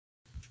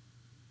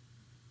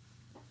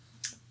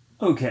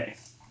Okay.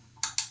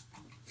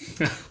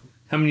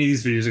 How many of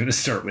these videos are going to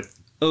start with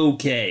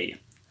okay?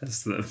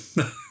 That's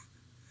the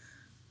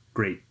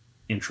great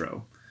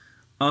intro.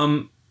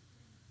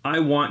 I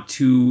want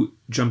to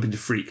jump into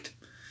Freaked.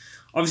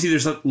 Obviously,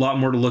 there's a lot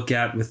more to look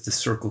at with the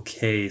Circle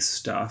K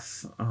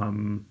stuff.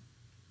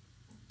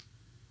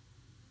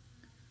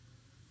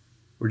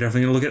 We're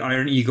definitely going to look at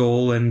Iron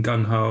Eagle and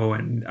Gung Ho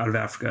and Out of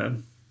Africa.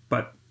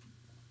 But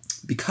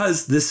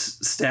because this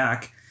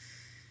stack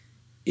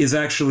is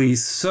actually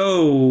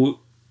so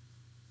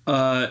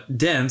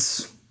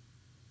dense,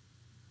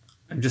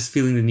 I'm just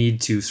feeling the need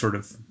to sort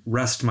of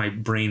rest my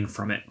brain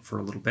from it for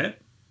a little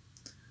bit.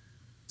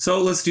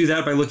 So let's do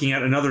that by looking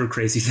at another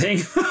crazy thing,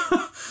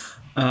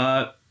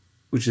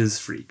 which is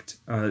Freaked.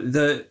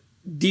 The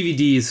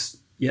DVD is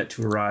yet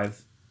to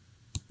arrive.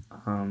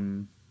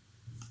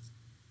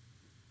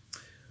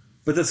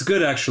 But that's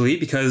good, actually,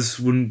 because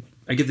when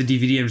I get the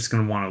DVD, I'm just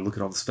going to want to look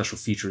at all the special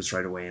features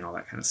right away and all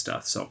that kind of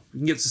stuff. So we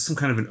can get to some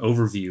kind of an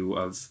overview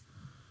of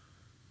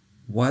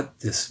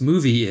what this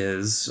movie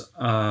is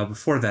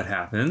before that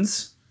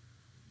happens.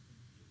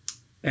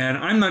 And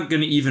I'm not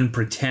going to even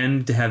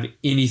pretend to have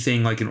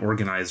anything like an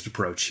organized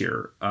approach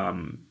here,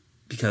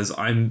 because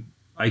I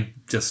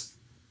just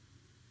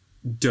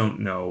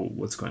don't know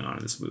what's going on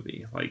in this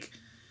movie. Like,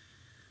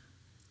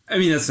 I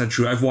mean, that's not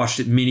true. I've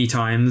watched it many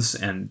times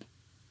and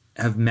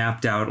have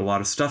mapped out a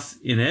lot of stuff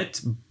in it,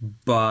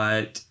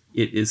 but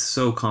it is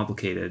so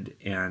complicated,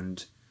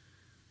 and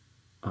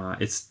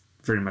it's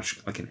very much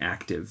like an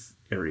active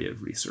area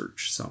of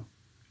research. So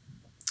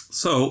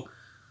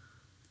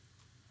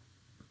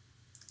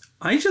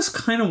I just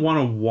kind of want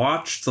to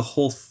watch the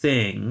whole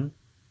thing,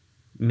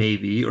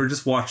 maybe, or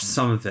just watch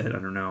some of it. I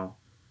don't know.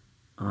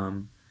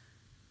 And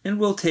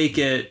we'll take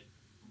it.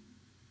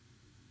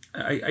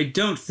 I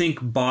don't think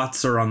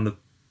bots are on the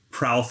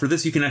prowl for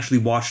this. You can actually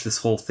watch this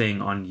whole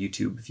thing on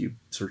YouTube if you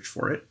search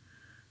for it.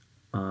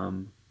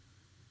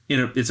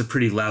 It's a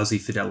pretty lousy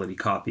fidelity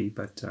copy,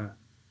 but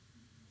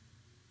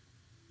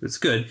it's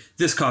good.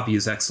 This copy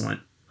is excellent.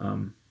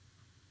 I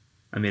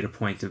made a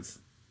point of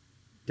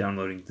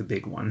downloading the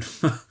big one.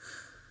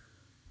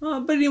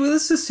 But anyway,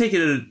 let's just take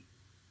it at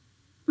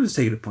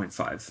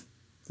 0.5.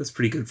 That's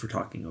pretty good for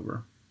talking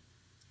over.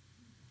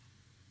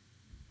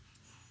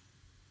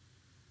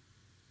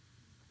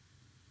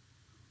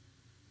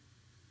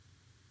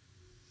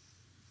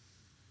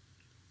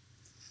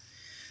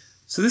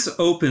 So this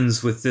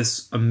opens with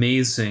this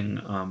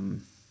amazing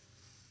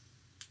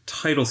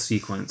title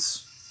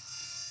sequence.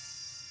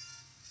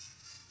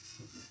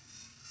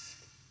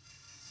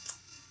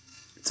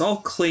 It's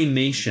all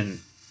claymation,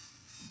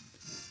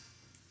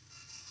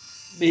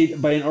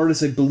 made by an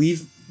artist I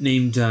believe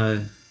named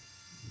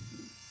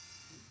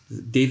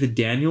David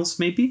Daniels,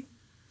 maybe?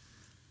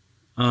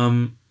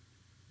 I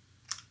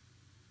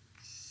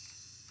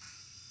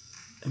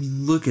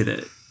mean, look at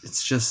it.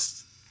 It's just...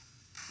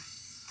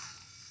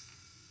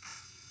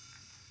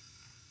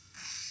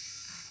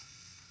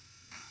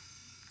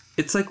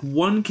 It's like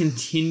one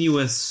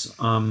continuous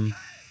lump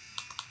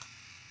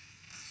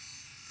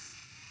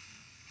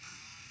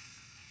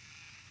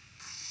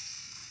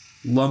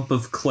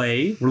of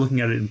clay. We're looking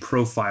at it in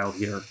profile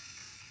here.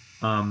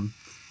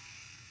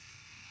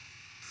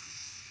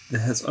 It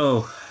has,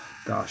 oh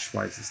gosh,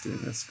 why is this doing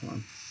this? Come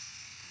on.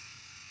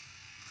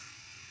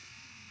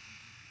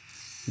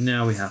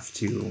 Now we have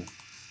to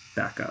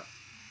back up,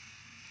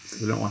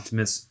 because I don't want to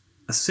miss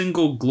a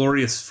single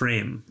glorious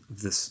frame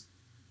of this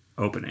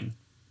opening.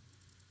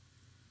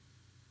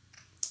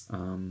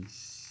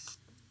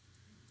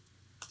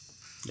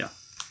 Yeah.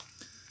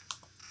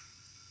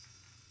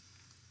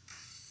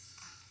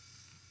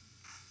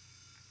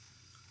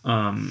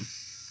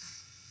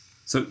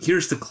 So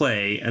here's the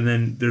clay, and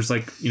then there's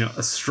like,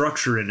 a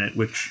structure in it,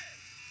 which,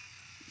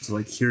 so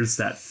like here's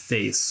that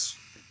face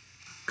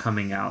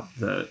coming out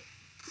the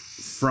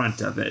front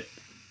of it.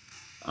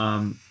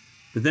 But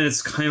then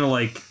it's kind of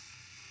like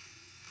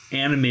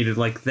animated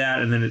like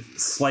that, and then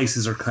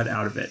slices are cut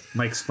out of it.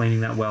 Am I explaining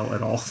that well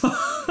at all?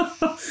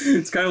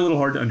 It's kind of a little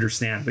hard to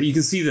understand, but you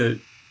can see the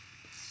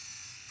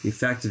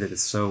effect of it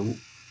is so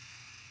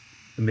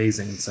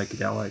amazing and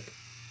psychedelic.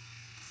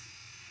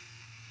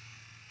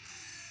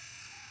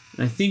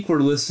 And I think we're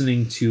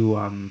listening to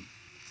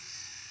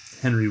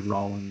Henry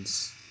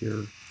Rollins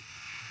here.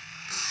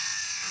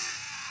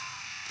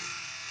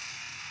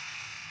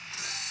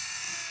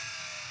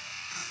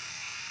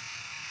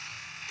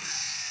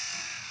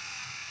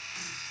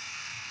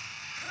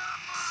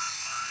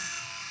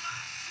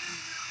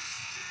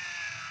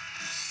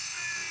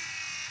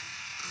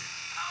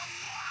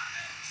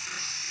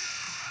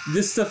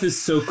 This stuff is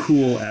so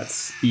cool at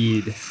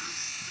speed,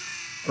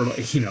 or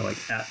like, like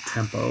at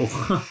tempo.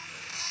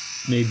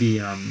 Maybe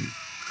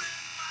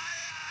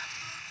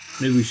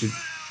we should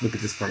look at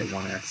this part at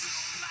 1x.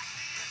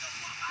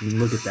 I mean,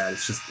 look at that,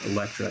 it's just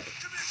electric.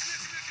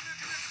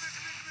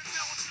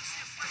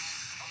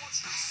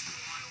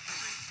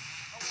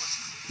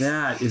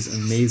 That is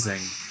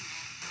amazing.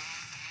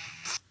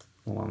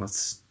 Hold on,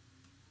 let's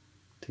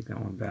take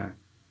that one back.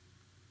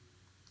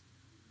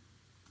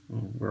 Oh,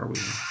 where are we?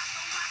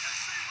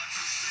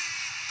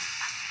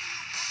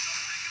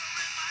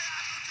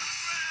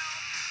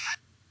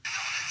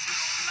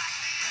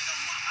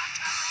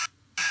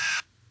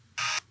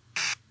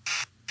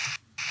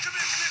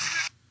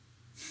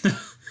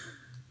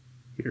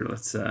 Here,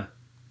 let's look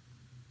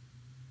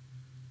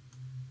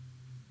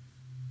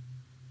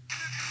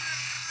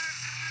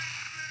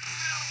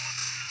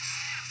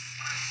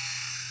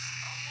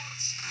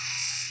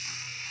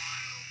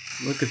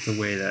at the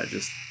way that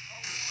just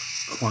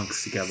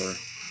clunks together.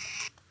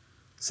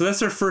 So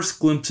that's our first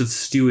glimpse of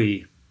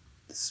Stewie,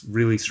 this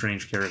really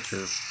strange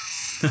character.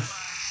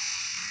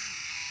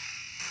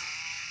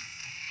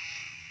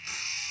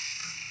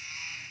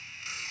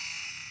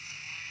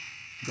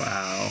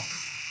 Wow,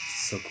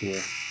 so cool.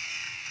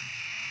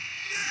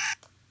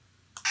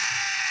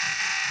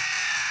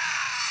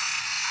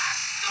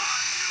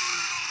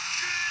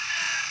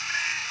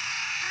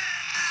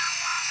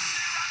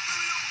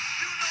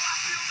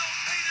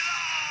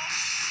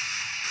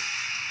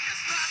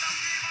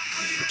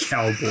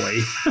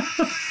 Cowboy.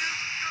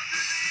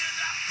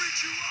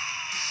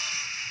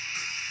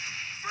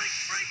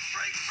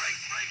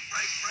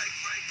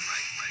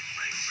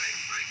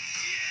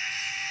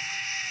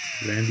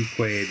 Randy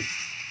Quaid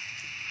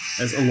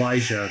as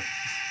Elijah.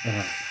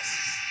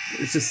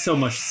 There's just so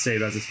much to say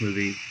about this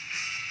movie.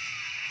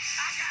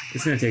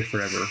 It's gonna take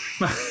forever.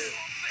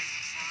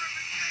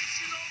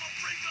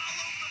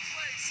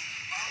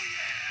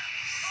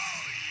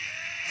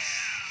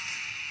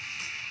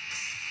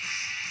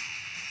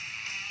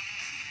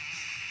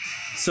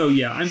 So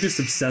yeah, I'm just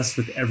obsessed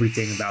with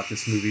everything about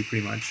this movie,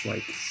 pretty much.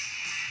 Like,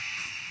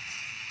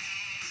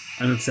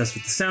 I'm obsessed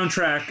with the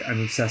soundtrack,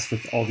 I'm obsessed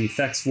with all the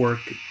effects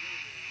work,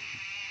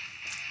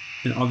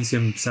 and obviously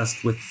I'm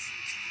obsessed with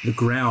the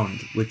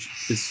ground, which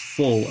is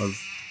full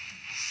of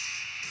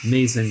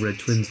amazing Red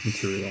Twins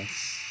material.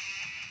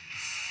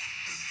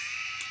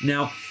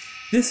 Now,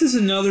 this is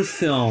another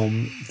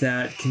film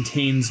that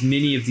contains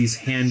many of these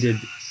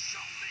handed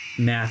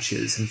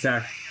matches. In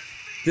fact,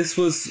 this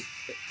was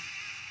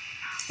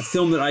a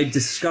film that I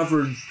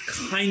discovered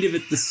kind of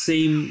at the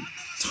same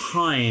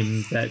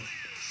time that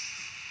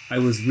I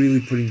was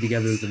really putting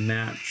together the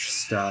match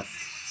stuff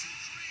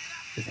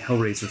with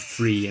Hellraiser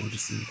 3 and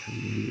just in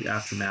the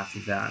aftermath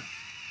of that.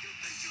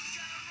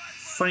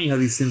 Funny how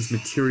these things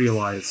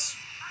materialize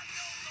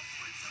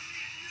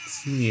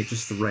seemingly at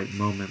just the right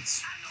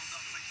moments.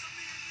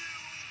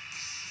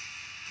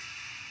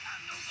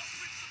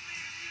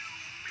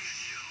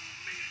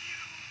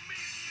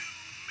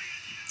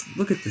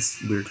 Look at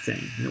this weird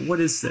thing. You know,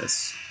 what is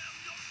this?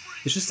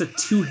 It's just a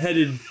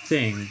two-headed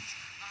thing.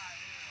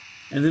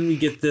 And then we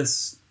get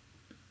this.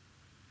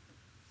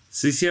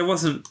 So you see, I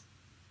wasn't...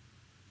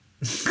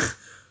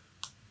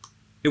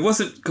 It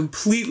wasn't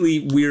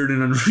completely weird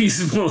and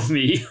unreasonable of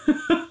me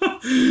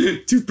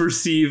to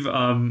perceive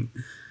a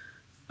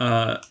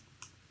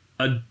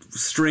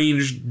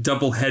strange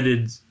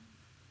double-headed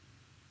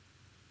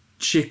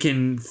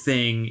chicken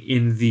thing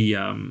in the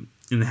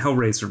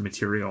Hellraiser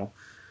material.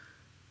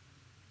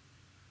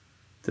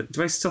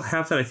 Do I still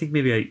have that? I think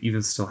maybe I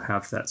even still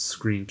have that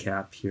screen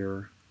cap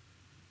here.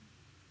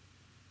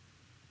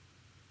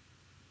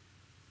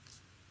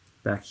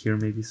 Back here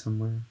maybe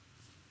somewhere.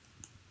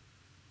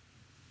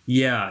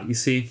 Yeah, you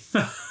see?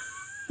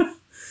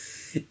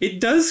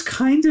 It does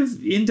kind of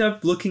end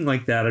up looking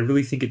like that. I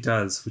really think it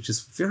does, which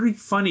is very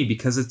funny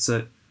because it's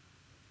a...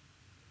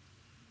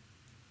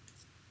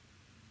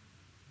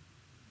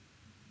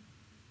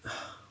 I'm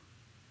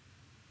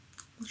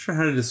not sure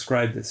how to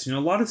describe this. You know,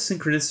 a lot of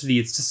synchronicity,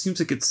 it just seems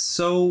like it's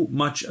so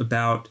much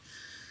about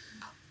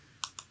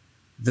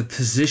the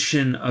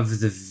position of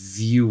the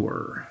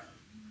viewer,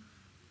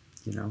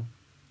 you know?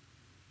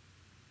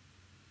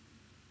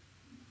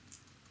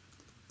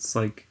 It's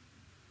like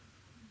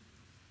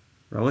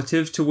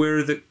relative to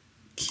where the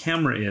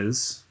camera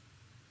is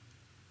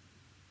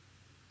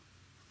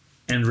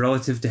and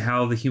relative to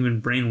how the human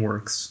brain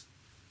works,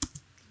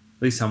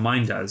 at least how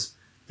mine does,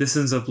 this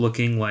ends up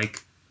looking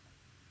like,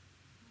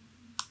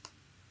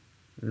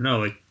 I don't know,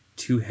 like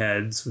two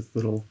heads with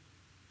little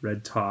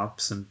red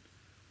tops and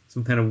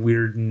some kind of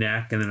weird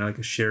neck and then like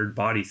a shared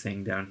body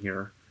thing down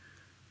here.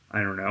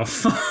 I don't know.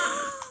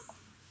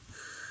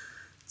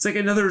 It's like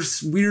another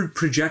weird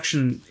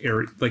projection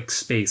area, like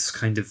space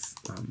kind of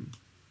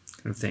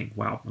thing.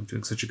 Wow, I'm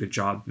doing such a good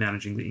job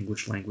managing the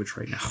English language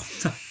right now.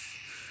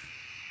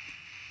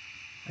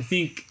 I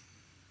think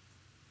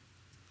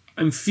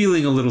I'm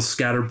feeling a little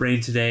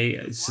scatterbrained today.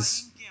 It's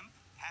just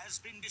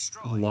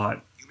a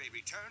lot.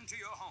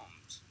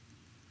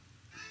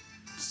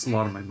 Just a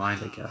lot on my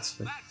mind, I guess.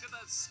 But...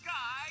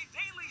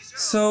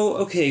 So,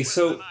 okay,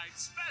 so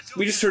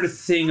we just heard a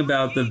thing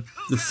about the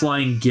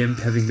flying gimp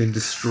having been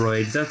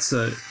destroyed. That's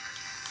a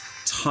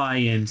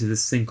tie-in to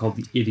this thing called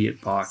the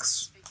Idiot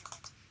Box.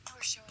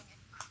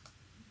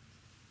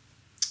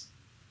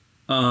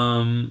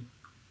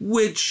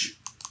 Which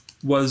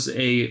was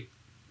a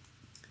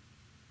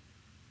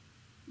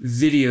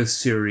video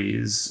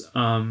series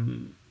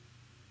done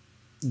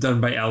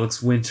by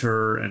Alex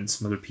Winter and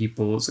some other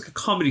people. It was like a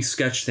comedy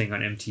sketch thing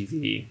on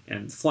MTV,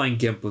 and Flying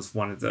Gimp was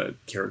one of the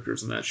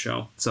characters in that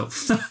show. So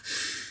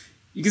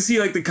you can see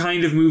like the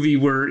kind of movie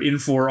we're in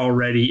for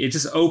already. It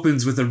just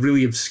opens with a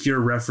really obscure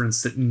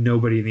reference that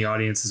nobody in the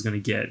audience is going to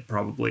get,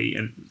 probably,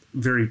 and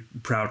very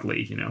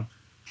proudly, you know.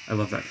 I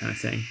love that kind of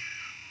thing.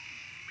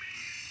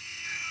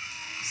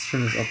 Let's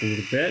turn this up a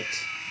little bit.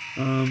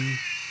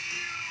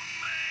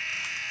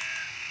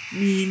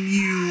 Me and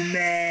you,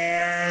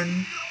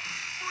 man.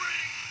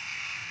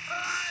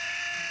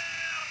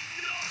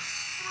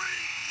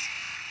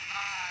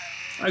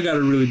 I got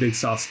a really big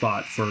soft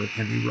spot for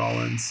Henry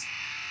Rollins.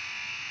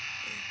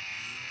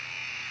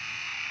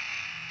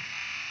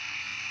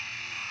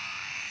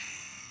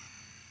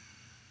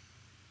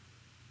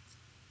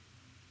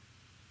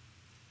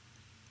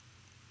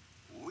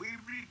 We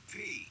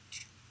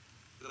repeat,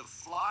 the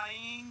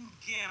flying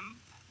gimp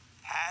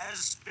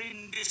has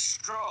been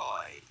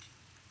destroyed.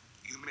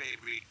 You may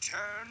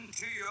return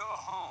to your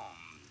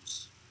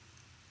homes.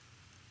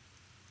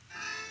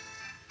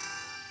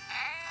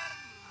 And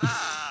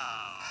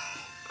now,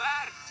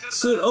 back to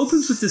So it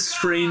opens with this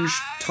strange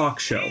talk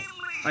show.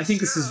 I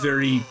think this is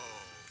very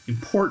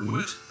important.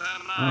 with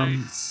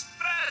tonight's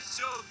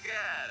special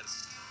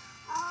guest,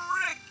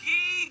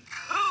 Ricky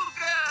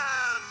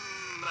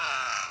Coogan.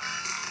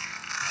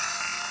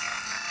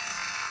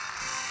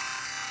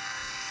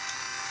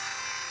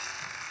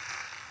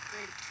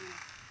 Ricky,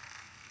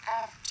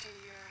 after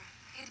your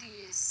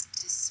hideous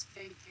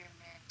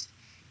disfigurement,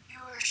 you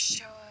are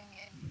showing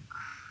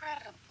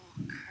incredible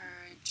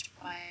courage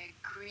by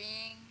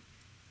agreeing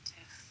to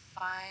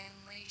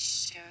finally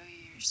show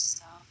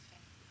yourself in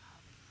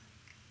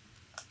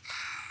public.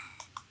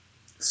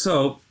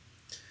 So,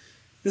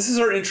 this is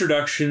our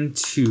introduction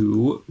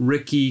to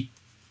Ricky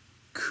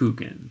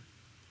Coogan.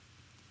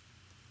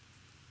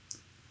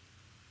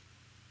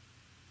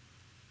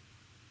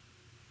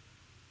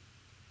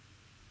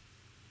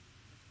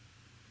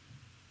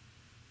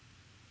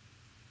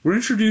 We're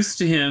introduced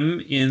to him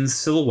in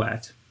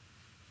silhouette.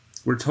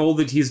 We're told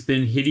that he's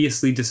been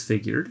hideously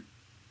disfigured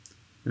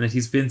and that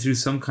he's been through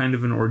some kind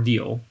of an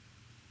ordeal.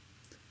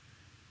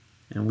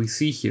 And we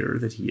see here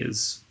that he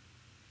is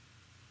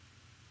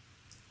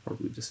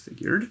horribly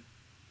disfigured.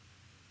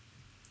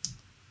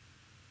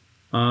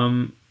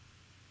 Well,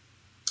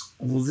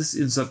 this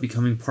ends up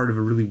becoming part of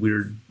a really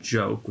weird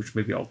joke, which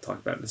maybe I'll talk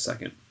about in a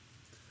second.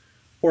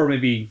 Or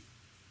maybe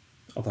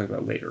I'll talk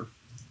about later.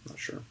 I'm not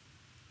sure.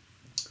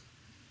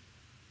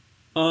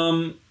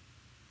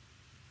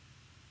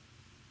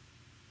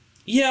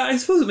 Yeah, I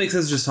suppose it makes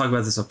sense to just talk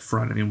about this up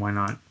front. I mean, why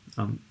not?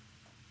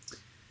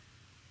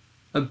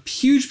 A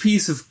huge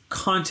piece of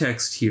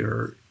context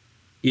here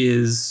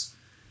is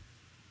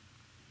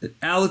that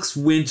Alex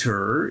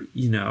Winter,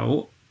 you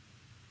know,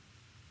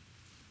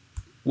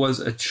 was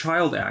a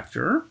child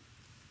actor.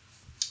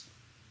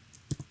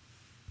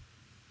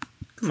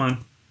 Come on.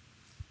 I'm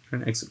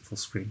trying to exit full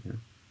screen here.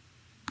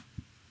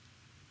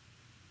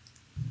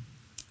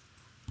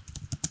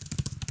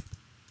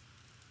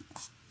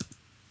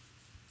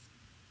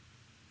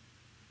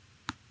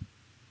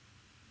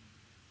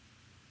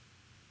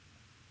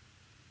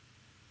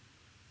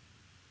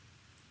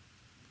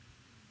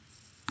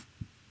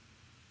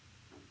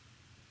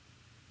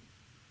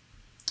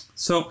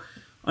 So,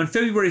 on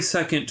February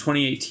 2nd,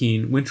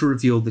 2018, Winter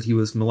revealed that he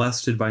was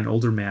molested by an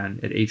older man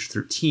at age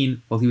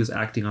 13 while he was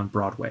acting on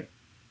Broadway.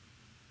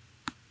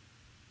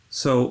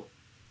 So,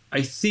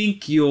 I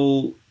think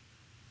you'll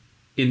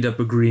end up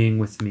agreeing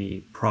with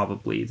me,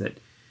 probably, that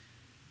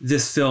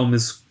this film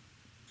is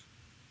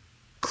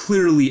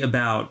clearly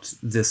about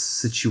this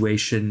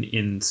situation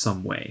in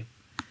some way.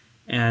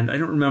 And I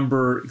don't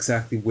remember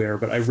exactly where,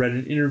 but I read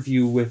an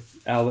interview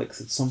with Alex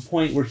at some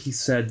point where he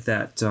said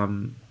that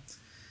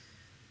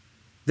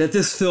that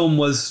this film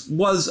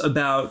was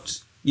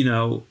about, you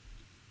know,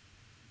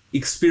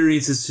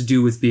 experiences to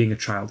do with being a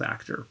child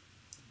actor.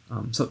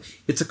 So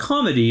it's a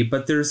comedy,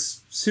 but there's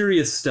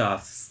serious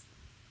stuff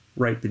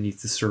right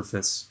beneath the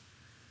surface.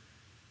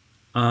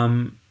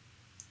 So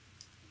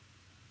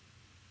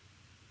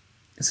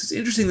it's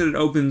interesting that it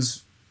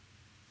opens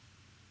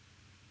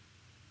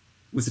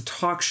with a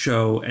talk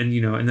show, and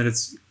you know, and that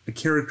it's a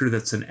character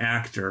that's an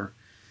actor.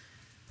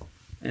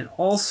 And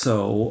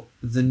also,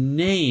 the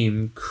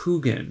name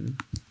Coogan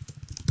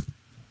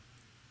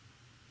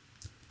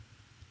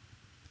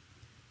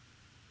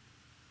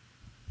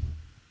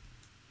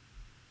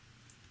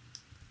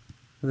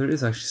well, there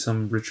is actually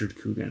some Richard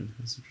Coogan.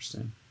 That's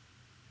interesting.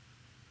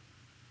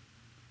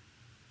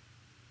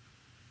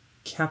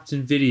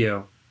 Captain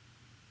Video.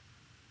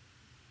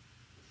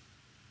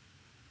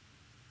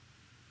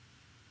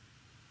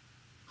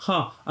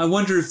 Huh. I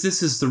wonder if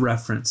this is the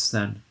reference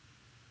then.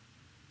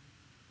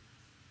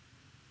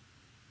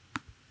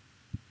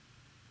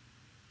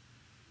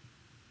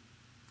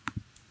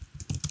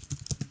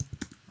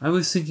 I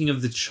was thinking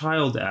of the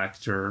child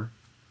actor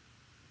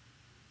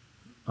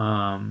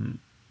for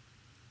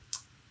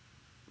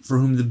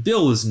whom the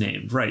bill is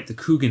named. Right, the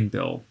Coogan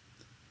bill.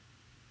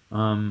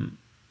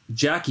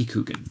 Jackie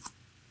Coogan.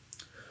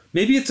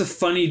 Maybe it's a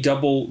funny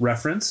double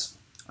reference.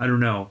 I don't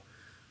know.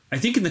 I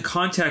think in the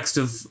context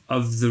of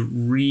the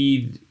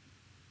read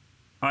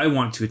I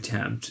want to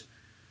attempt,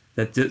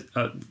 that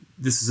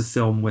this is a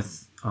film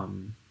with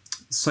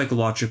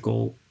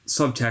psychological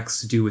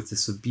subtext to do with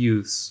this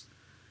abuse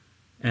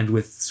and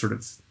with sort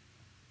of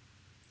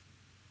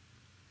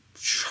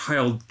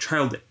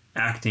child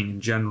acting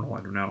in general.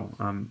 I don't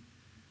know.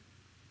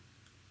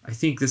 I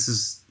think this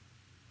is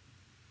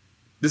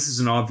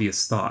an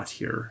obvious thought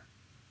here.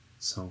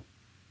 So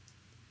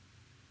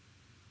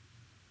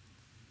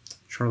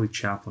Charlie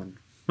Chaplin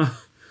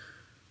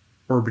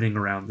orbiting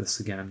around this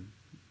again.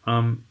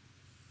 I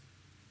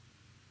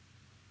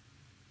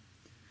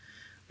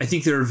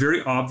think there are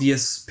very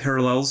obvious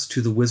parallels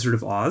to The Wizard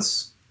of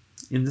Oz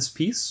in this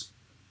piece.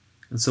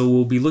 And so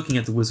we'll be looking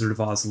at The Wizard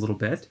of Oz a little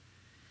bit.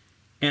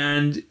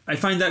 And I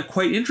find that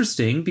quite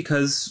interesting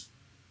because,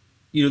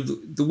 you know,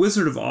 the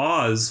Wizard of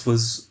Oz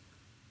was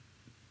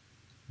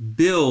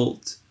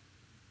built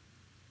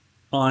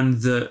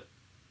on the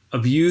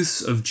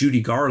abuse of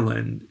Judy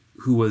Garland,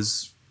 who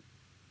was,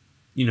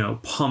 you know,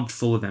 pumped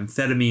full of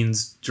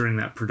amphetamines during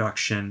that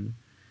production,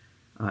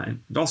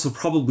 and also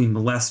probably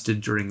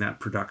molested during that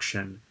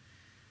production.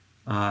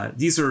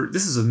 This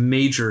is a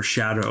major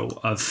shadow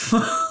of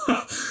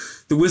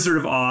The Wizard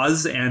of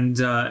Oz and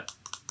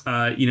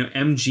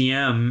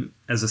MGM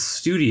as a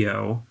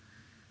studio,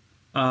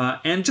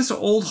 and just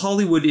old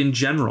Hollywood in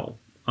general.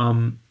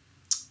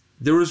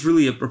 There was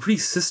really a pretty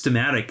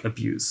systematic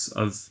abuse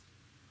of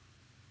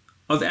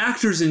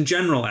actors in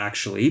general,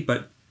 actually,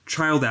 but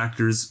child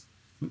actors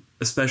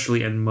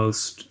especially and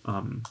most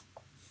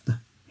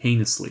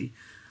heinously.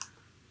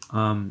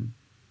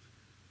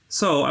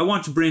 So I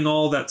want to bring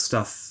all that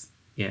stuff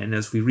in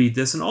as we read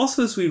this. And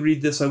also as we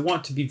read this, I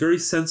want to be very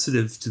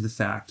sensitive to the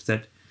fact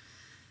that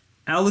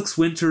Alex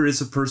Winter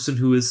is a person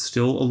who is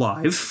still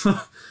alive.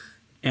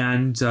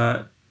 and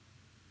some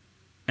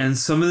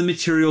of the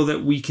material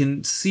that we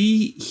can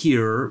see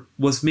here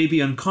was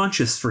maybe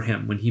unconscious for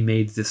him when he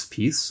made this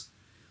piece.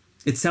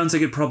 It sounds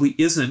like it probably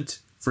isn't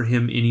for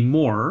him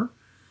anymore.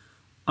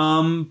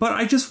 But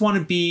I just want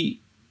to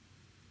be...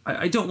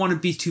 I don't want to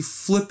be too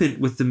flippant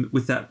with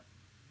that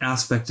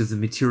aspect of the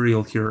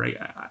material here.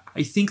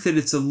 I think that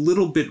it's a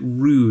little bit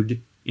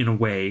rude, in a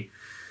way,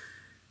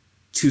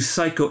 to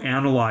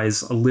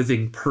psychoanalyze a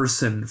living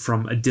person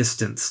from a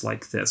distance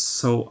like this.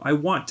 So I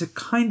want to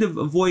kind of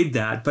avoid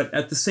that, but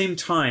at the same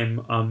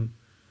time,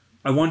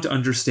 I want to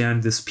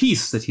understand this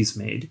piece that he's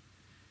made.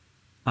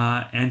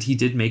 And he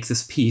did make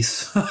this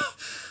piece.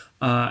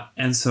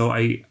 And so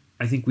I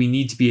think we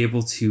need to be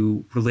able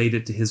to relate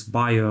it to his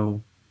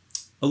bio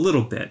a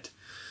little bit.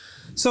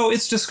 So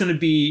it's just going to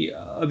be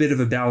a bit of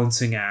a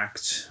balancing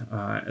act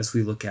as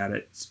we look at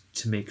it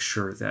to make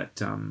sure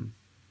that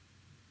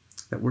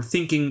that we're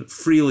thinking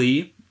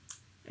freely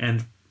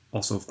and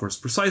also, of course,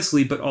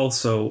 precisely, but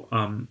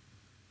also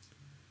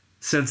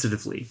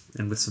sensitively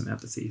and with some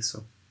empathy.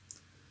 So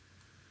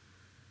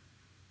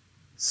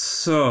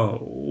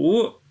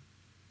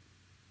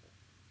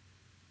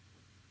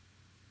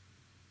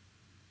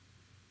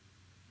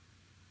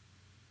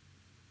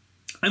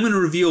I'm going to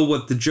reveal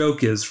what the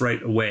joke is right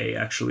away,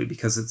 actually,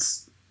 because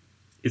it's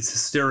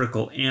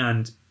hysterical,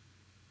 and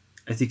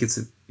I think it's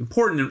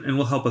important and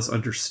will help us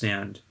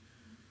understand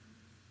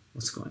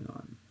what's going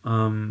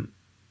on.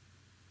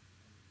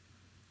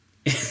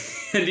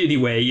 And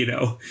anyway,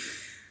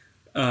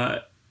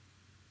 I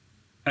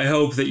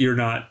hope that you're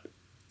not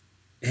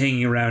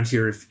hanging around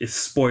here if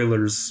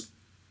spoilers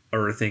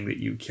are a thing that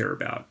you care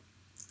about,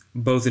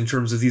 both in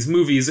terms of these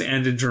movies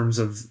and in terms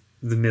of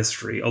the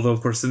mystery, although of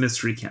course the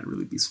mystery can't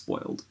really be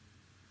spoiled.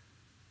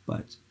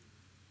 But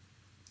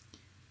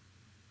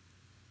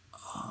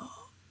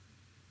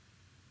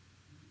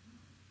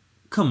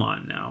come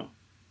on now.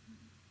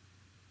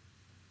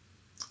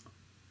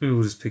 Maybe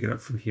we'll just pick it up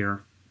from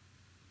here.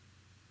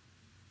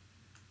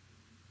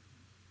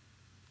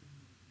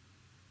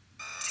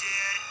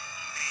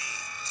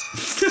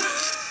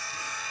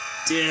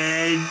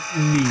 Dead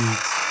meat.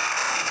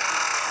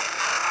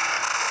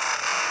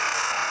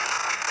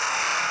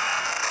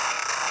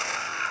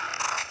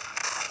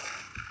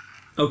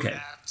 Okay.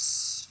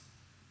 That's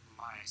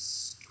my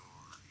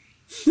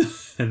story.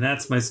 And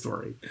that's my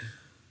story.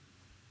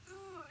 Ooh,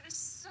 it's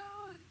so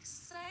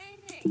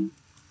exciting.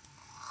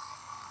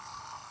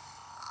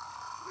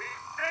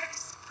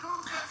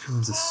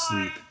 Everyone's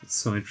asleep. It's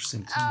so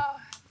interesting to me. Oh,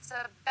 it's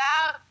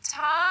about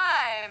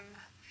time.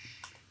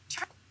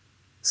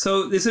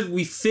 So they said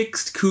we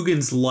fixed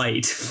Coogan's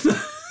light.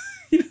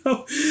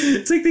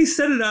 It's like they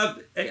set it up.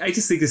 I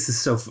just think this is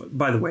so fun.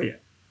 By the way,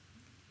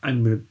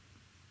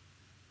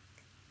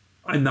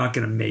 I'm not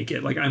gonna make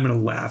it. Like, I'm gonna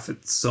laugh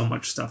at so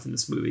much stuff in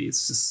this movie.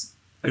 It's just,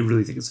 I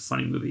really think it's a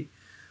funny movie.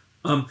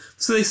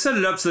 So they set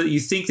it up so that you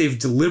think they've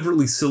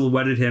deliberately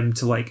silhouetted him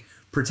to like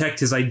protect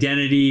his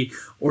identity,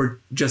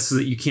 or just so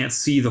that you can't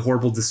see the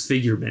horrible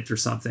disfigurement or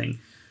something.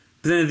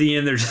 But then at the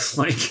end, they're just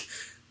like,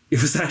 it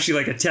was actually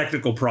like a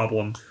technical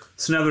problem.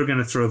 So now they're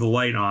gonna throw the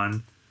light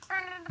on.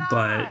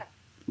 But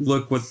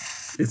look what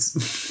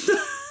it's.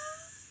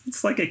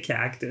 It's like a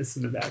cactus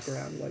in the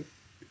background, like.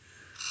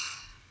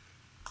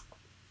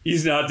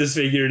 He's not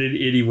disfigured in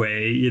any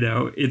way,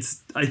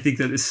 I think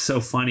that is so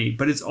funny,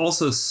 but it's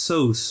also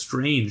so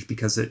strange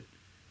because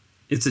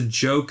it's a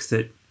joke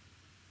that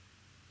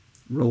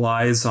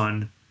relies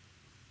on,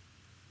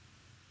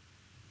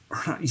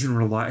 or not even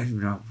rely, I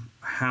don't know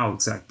how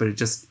exact, but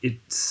it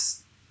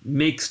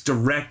makes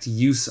direct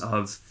use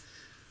of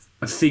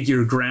a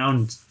figure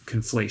ground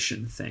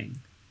conflation thing.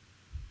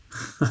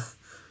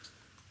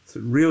 So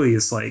it really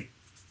is like,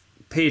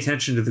 pay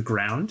attention to the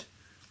ground.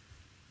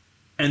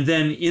 And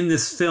then in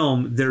this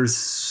film, there's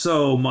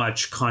so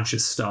much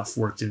conscious stuff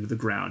worked into the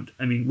ground.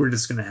 I mean, we're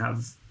just going to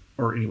have,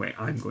 or anyway,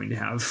 I'm going to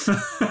have,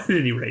 at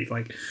any rate,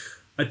 like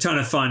a ton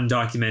of fun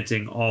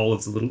documenting all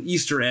of the little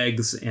Easter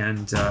eggs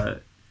and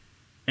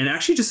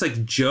actually just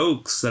like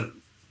jokes that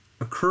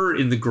occur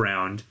in the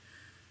ground.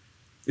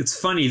 It's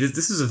funny that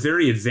this is a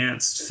very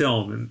advanced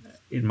film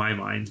in my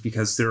mind,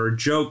 because there are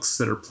jokes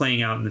that are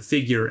playing out in the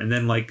figure and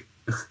then like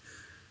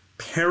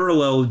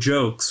parallel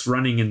jokes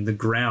running in the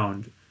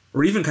ground,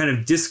 or even kind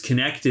of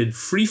disconnected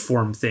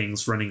freeform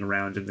things running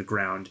around in the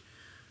ground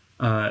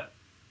that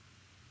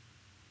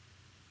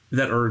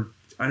are,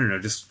 I don't know,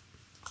 just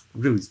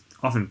really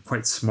often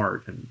quite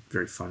smart and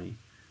very funny.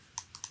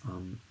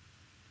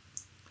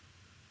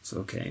 So,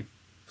 okay,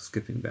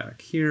 skipping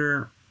back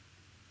here.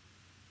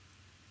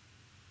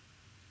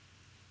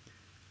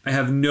 I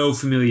have no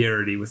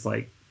familiarity with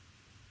like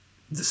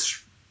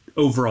this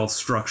overall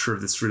structure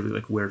of this, really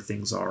like where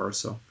things are,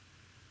 so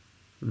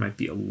there might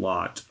be a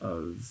lot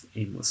of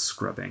aimless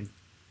scrubbing.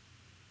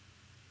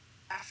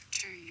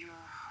 After your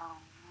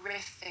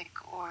horrific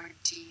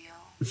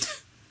ordeal,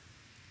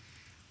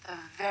 the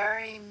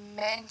very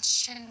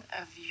mention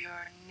of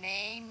your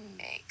name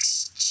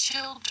makes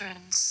children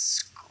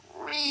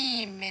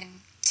scream in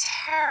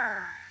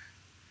terror.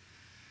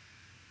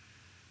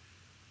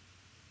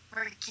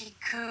 Ricky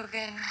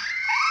Coogan,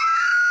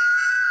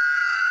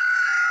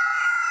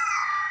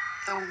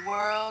 the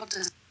world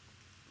is...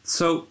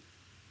 So,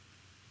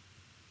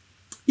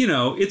 you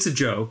know, it's a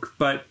joke,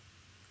 but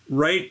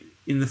right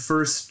in the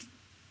first,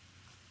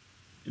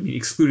 I mean,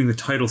 excluding the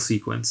title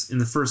sequence, in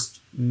the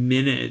first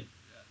minute,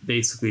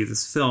 basically, of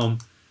this film,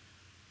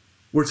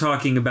 we're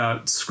talking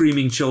about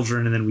screaming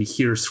children, and then we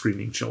hear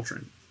screaming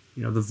children.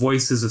 You know, the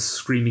voices of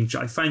screaming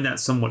children. I find that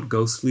somewhat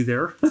ghostly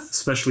there,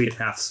 especially at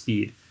half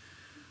speed.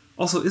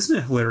 Also, isn't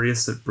it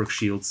hilarious that Brooke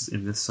Shields is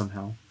in this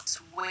somehow? It's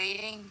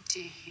waiting to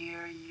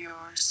hear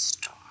your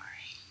story.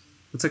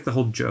 It's like the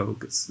whole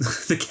joke.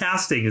 It's, the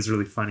casting is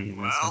really funny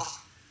in this. Well,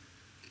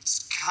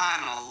 it's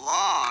kind of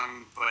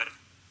long, but...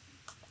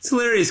 It's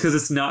hilarious because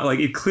it's not, like,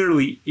 it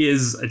clearly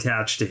is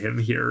attached to him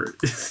here.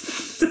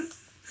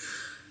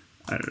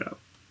 I don't know.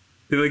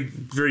 They, like,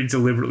 very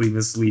deliberately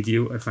mislead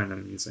you. I find that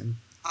amusing.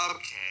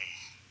 Okay.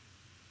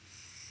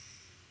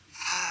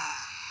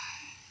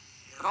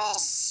 It all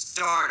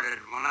started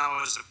when I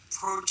was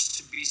approached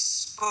to be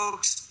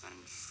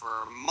spokesman for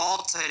a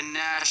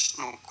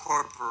multinational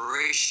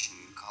corporation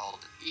called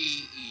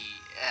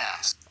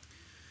EES.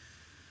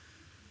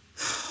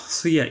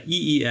 So yeah,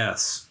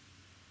 EES.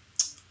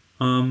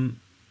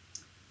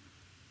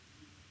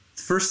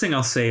 First thing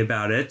I'll say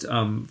about it,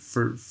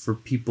 for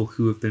people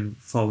who have been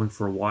following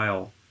for a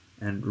while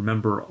and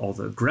remember all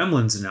the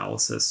Gremlins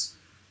analysis,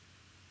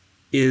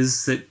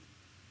 is that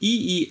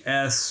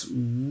EES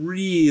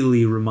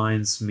really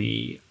reminds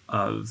me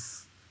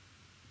of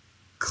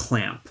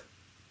Clamp.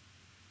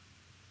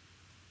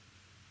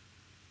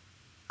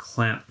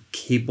 Clamp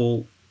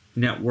Cable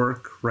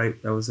Network, right?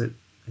 That was it,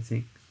 I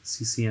think.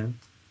 CCN.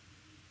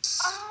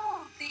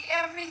 Oh, the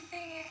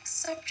everything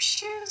except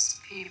shoes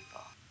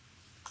people.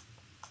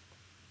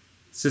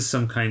 It's just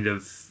some kind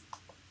of,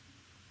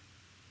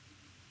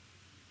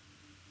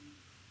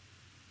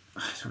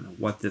 I don't know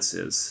what this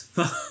is.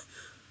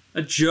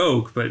 A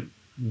joke, but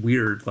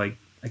weird. Like,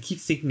 I keep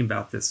thinking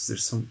about this.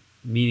 There's some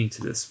meaning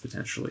to this,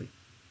 potentially.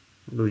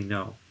 I don't really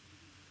know.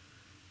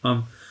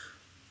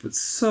 But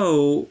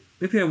so,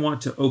 maybe I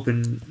want to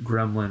open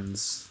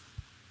Gremlins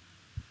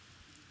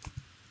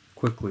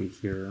quickly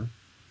here.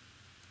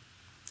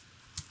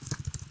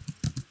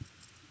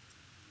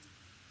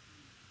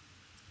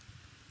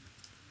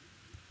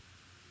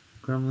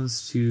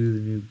 Gremlins 2, the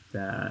new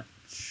batch.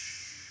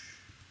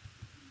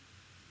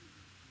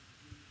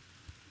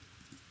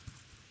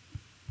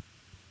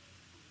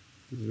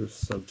 These are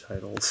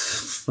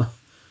subtitles.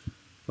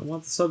 I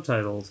want the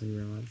subtitles, thank you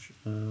very much.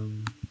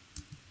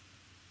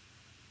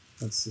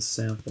 That's the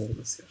sample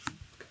discussion.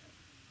 Okay.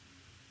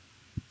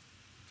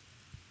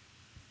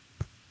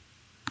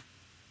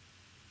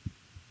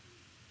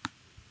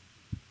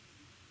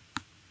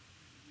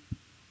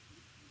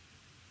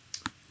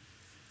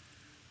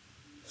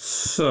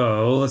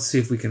 So let's see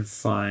if we can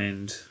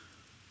find.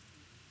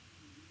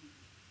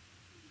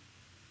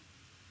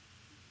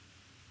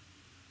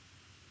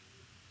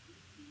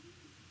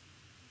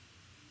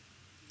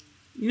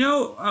 You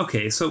know,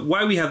 okay, so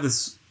while we have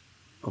this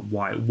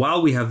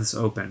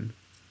open,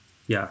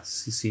 yeah,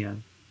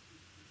 CCN.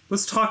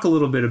 Let's talk a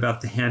little bit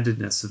about the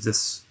handedness of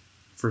this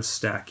first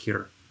stack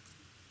here.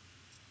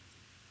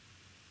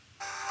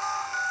 The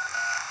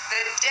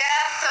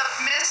death of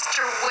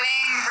Mr.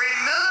 Wayne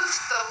removes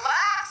the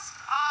last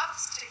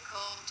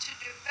obstacle to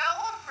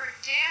developer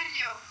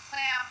Daniel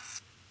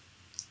Clamp's.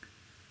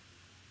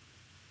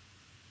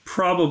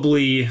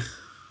 Probably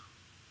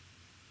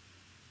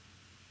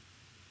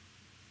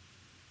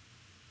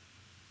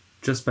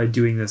just by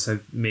doing this,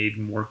 I've made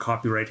more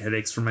copyright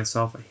headaches for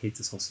myself. I hate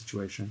this whole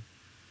situation.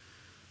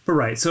 But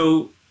right,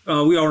 so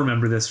we all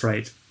remember this,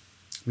 right?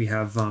 We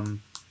have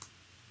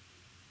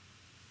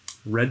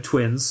red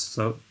twins,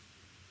 so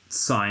it's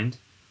signed.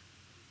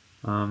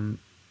 One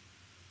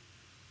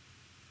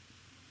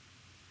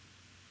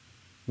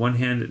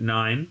hand at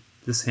 9.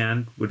 This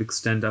hand would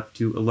extend up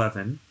to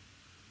 11.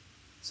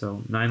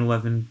 So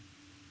 9/11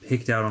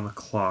 picked out on the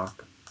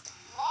clock.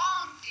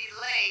 Long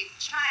delayed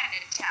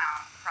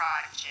Chinatown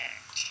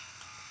project.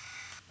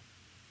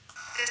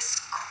 This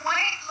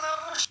quaint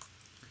little.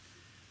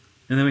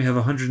 And then we have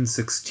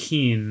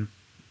 116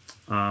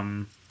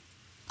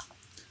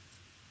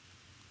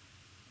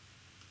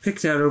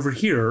 picked out over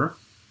here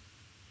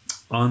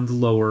on the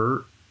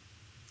lower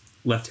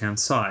left-hand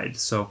side.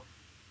 So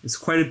it's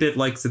quite a bit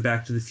like the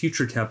Back to the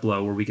Future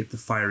tableau where we get the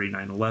fiery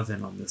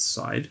 9/11 on this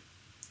side.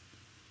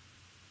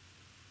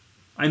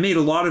 I made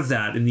a lot of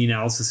that in the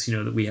analysis, you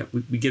know, that we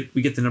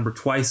get the number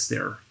twice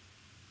there.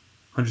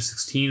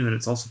 116, and then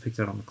it's also picked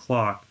out on the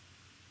clock.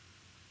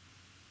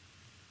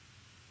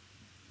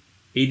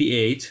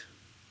 88.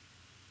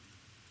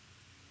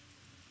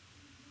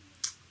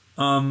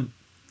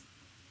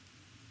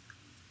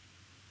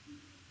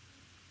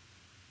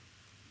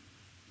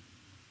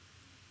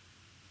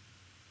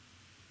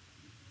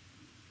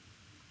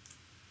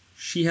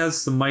 She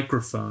has the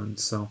microphone,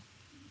 so.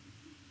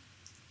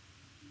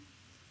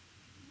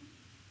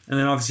 And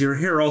then obviously her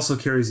hair also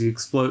carries the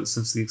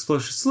since the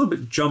explosion. It's a little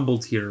bit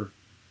jumbled here.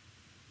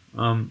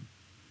 But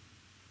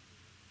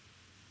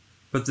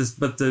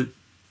the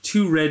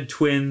two red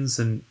twins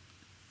and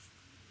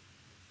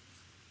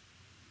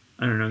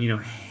I don't know, you know,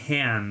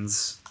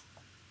 hands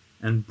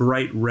and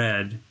bright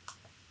red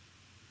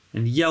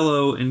and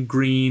yellow and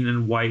green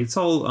and white. It's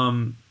all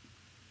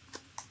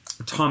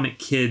Atomic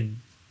Kid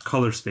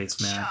color space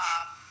match.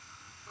 Shop,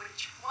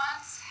 which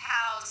once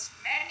housed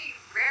many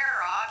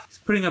rare objects.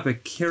 He's putting up a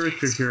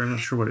character here. I'm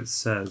not sure what it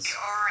says.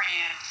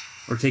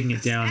 Or taking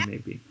it down,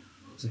 maybe.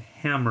 There's a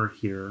hammer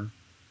here.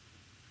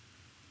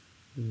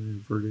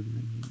 Inverted,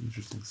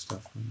 interesting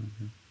stuff going on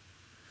here.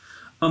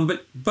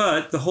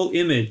 But the whole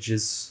image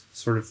is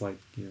sort of like,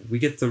 you know, we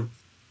get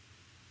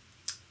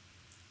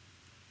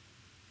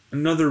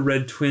another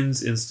red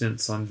twins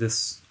instance on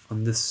this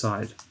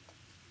side.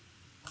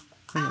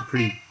 Oh,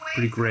 pretty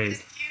great.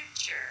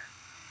 Future.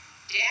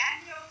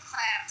 Daniel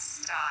Clamp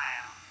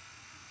style.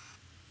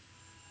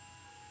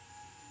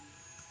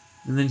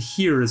 And then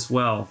here as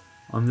well,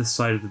 on this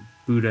side of the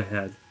Buddha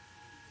head.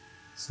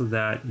 So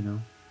that, you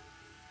know,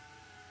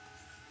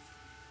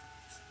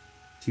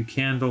 2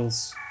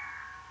 candles.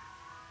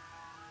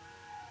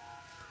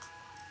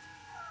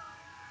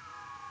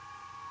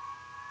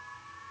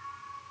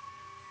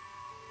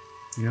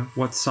 You know,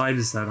 what side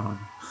is that on?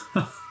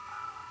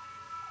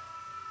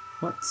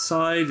 What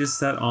side is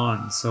that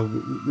on? So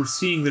we're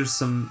seeing there's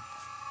some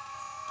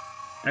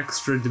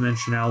extra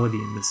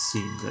dimensionality in this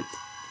scene that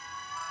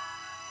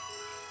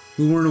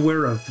we weren't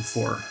aware of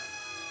before.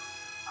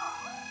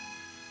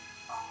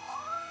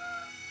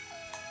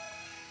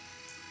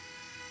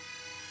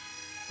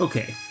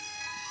 Okay.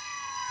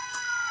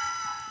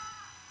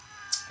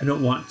 I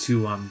don't want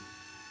to,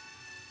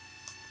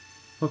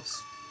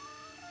 whoops.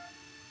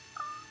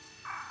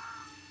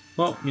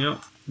 Well, you know,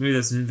 maybe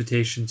that's an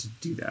invitation to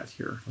do that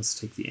here. Let's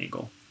take the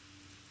angle.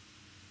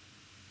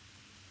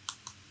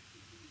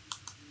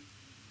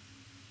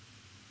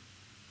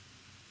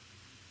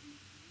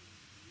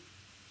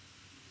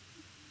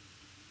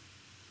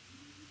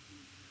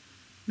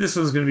 This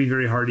one's going to be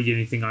very hard to get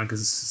anything on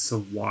because it's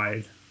so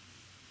wide.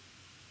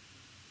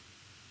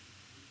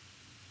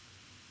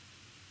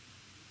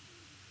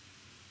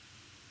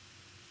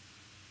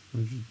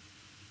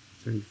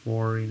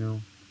 $134, you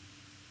know.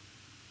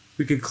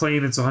 We could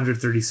claim it's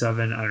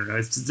 137. I don't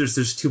know.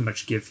 There's too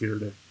much give here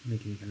to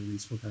make any kind of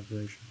reasonable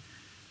calculation.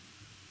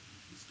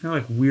 It's kind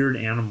of like weird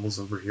animals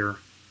over here.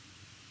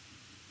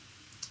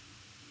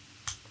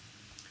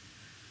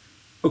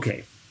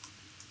 Okay.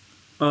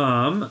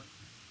 I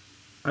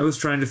was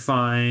trying to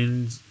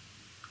find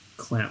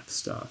Clamp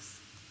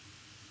stuff.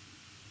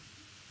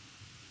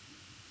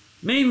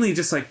 Mainly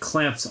just like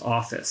Clamp's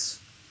office.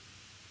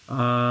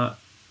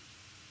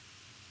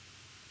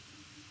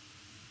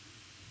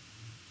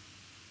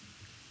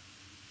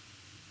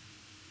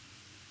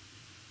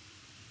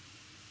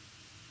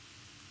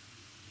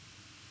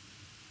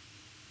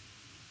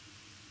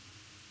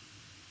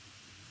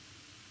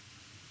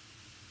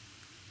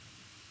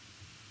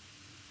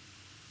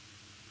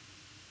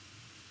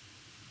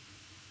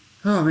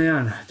 Oh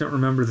man, I don't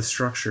remember the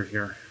structure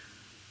here.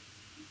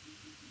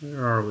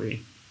 Where are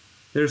we?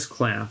 There's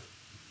Clamp.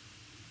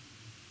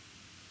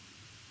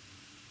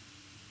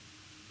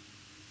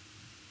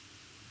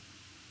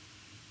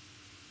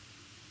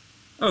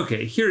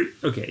 Okay, here.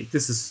 Okay,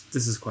 this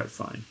is quite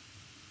fine.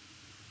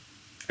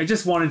 I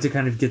just wanted to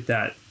kind of get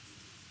that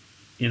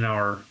in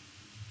our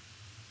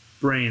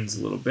brains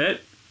a little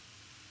bit,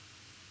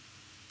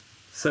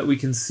 so that we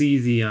can see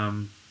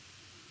the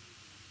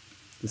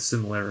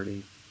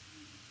similarity.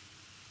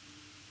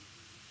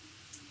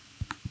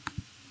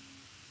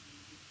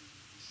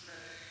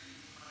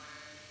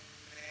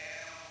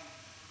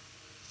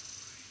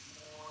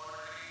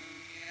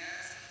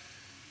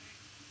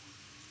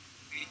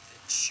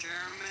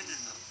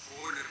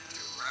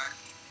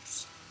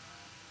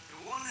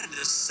 wanted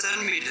to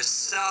send me to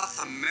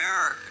South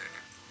America to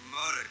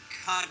promote a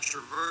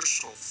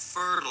controversial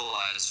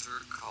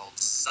fertilizer called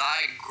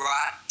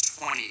Zygrot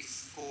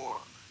 24.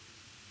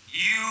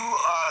 You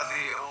are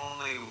the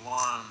only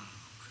one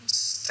who can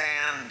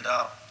stand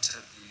up to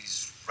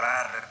these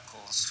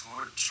radicals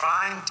who are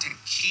trying to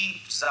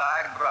keep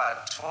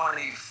Zygrot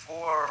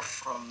 24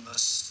 from the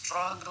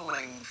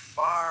struggling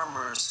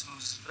farmers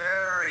whose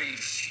very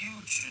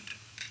future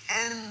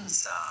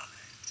depends on it.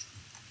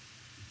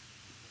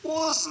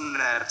 Wasn't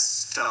that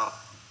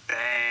stuff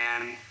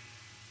banned?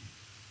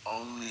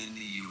 Only in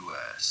the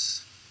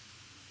U.S.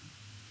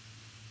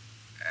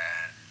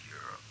 and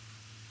Europe.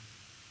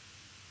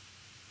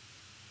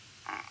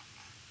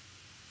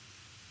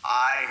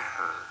 I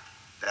heard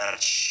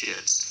that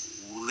shit's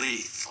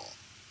lethal.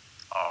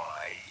 All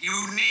right,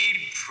 you need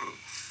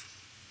proof.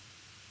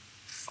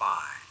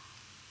 Fine.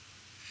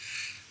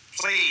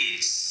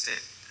 Please sit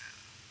down.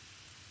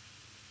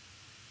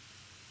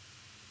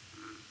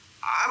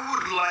 I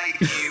would like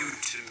you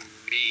to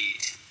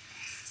meet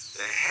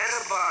the head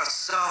of our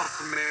South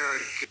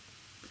American.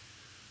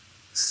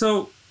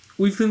 So,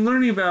 we've been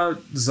learning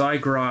about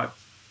Zygrot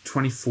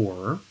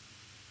 24.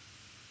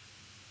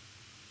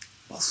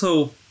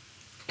 Also,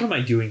 what am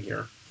I doing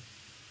here?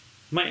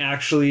 Am I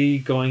actually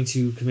going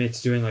to commit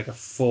to doing like a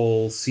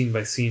full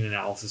scene-by-scene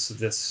analysis of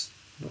this?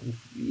 I don't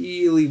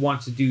really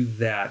want to do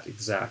that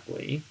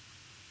exactly.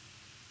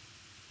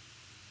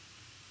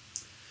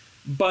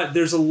 But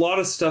there's a lot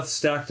of stuff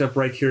stacked up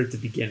right here at the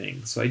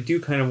beginning. So I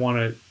do kind of want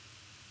to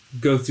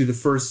go through the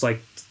first,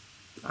 like,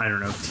 I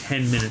don't know,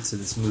 10 minutes of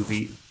this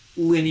movie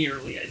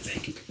linearly, I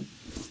think.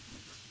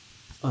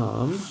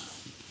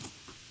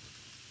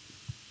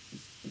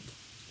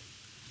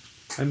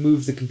 I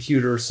moved the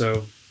computer,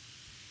 so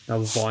now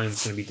the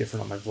volume's going to be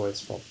different on my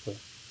voice, probably.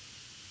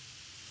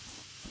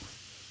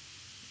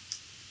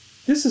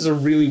 This is a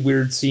really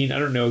weird scene. I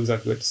don't know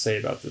exactly what to say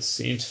about this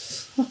scene.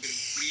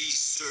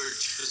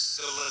 Research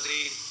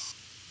facility.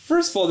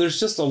 First of all, there's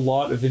just a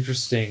lot of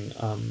interesting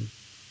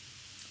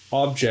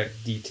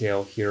object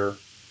detail here.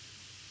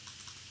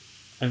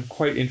 I'm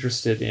quite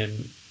interested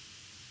in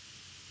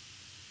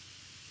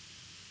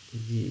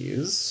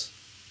these.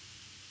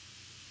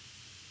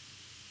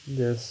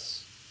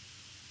 This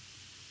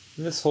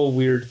whole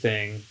weird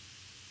thing.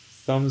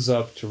 Thumbs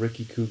up to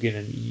Ricky Coogan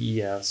and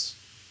EES.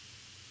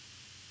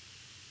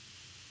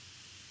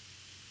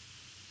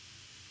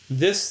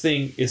 This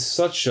thing is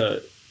such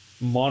a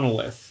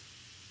monolith.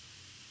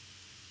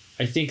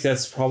 I think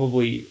that's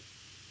probably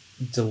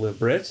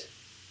deliberate.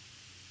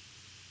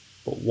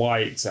 But why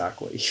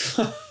exactly?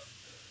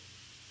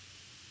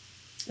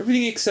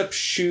 Everything except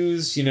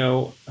shoes, you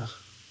know.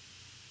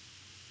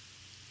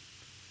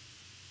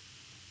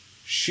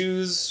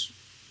 Shoes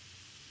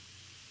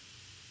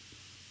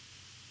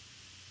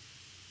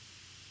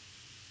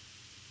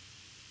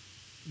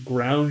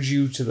ground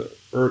you to the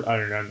earth. I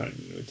don't know, I'm not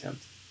even going to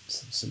attempt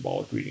some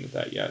symbolic reading of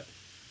that yet.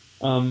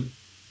 I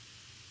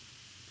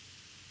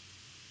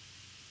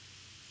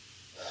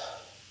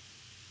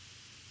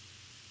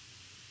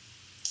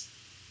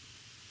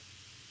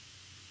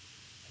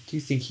do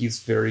think he's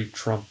very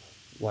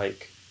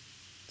Trump-like.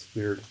 It's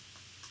weird.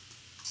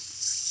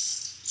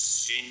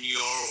 Senor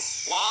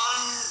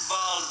Juan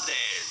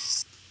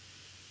Valdez.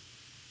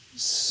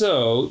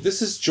 So,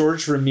 this is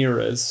George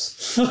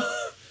Ramirez,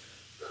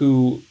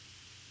 who,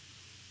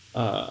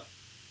 what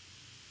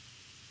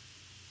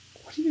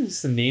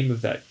is the name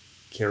of that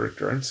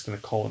character? I'm just going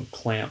to call him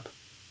Clamp.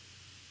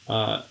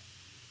 Has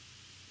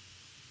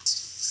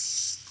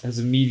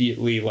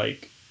immediately,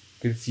 like,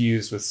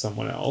 confused with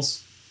someone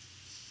else.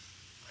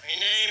 My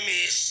name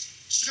is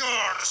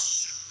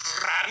George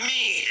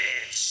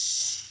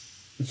Ramirez.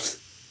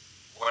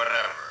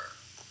 Whatever.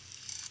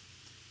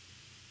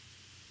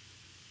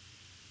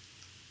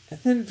 And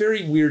then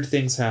very weird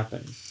things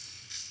happen.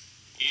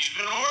 He's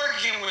been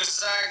working with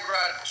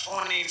Zygrot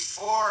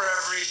 24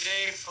 every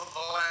day for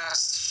the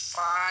last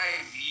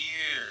 5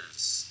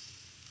 years.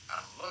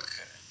 And look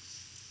at him.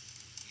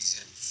 He's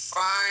in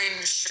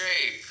fine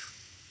shape.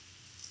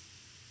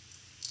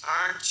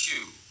 Aren't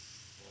you?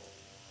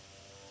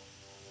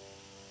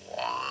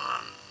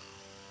 Juan.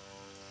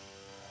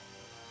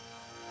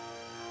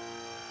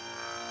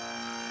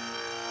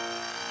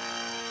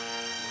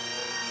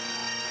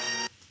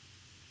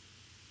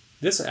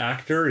 This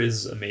actor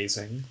is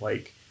amazing.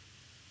 Like,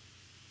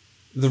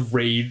 the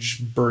rage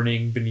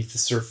burning beneath the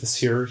surface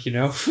here, you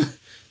know?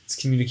 It's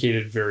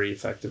communicated very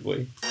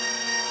effectively.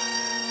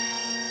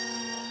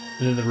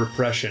 And then the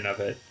repression of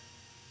it.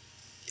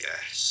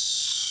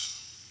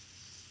 Yes.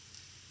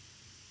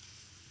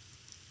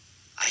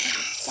 I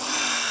am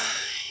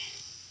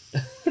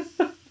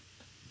fine.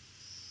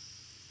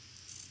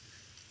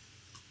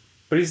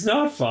 But he's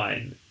not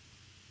fine.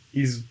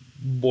 He's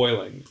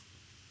boiling.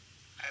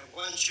 I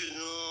want you to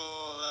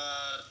know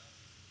that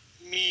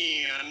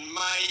me and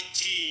my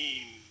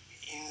team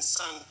in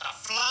Santa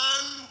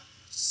Flan.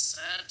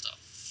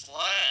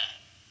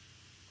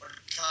 What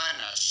kind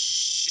of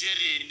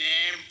shitty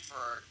name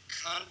for a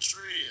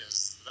country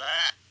is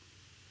that?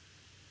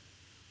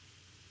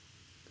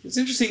 it's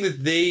interesting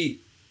that they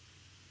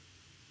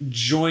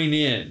join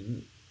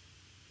in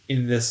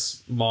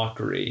this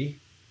mockery.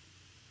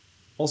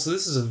 Also,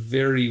 this is a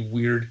very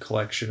weird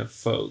collection of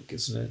folk,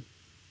 isn't it?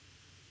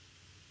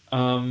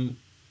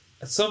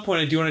 At some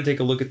point, I do want to take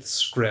a look at the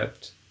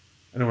script.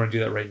 I don't want to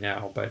do that right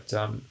now, but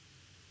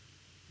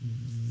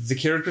the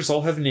characters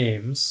all have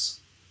names.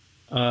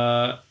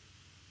 I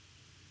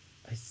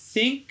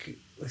think,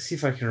 let's see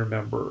if I can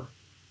remember.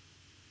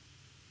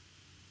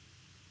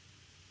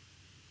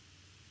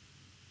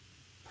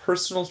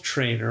 Personal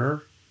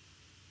trainer,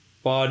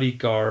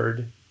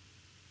 bodyguard.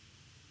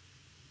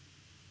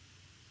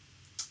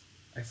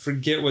 I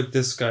forget what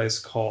this guy's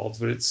called,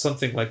 but it's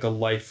something like a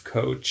life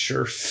coach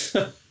or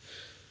some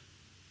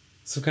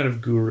kind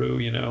of guru,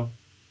 you know.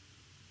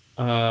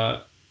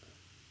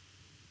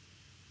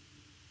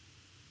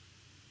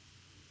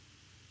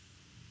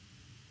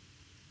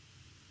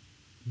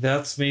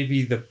 That's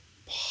maybe the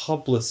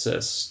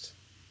publicist.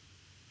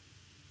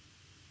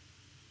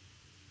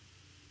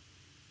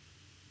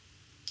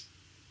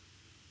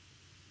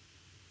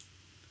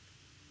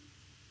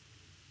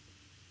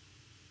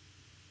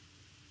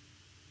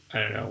 I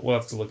don't know. We'll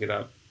have to look it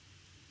up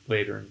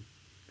later and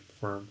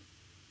confirm.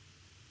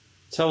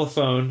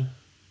 Telephone,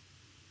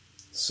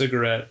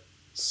 cigarette,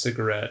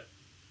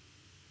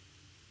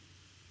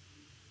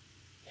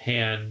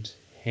 hand.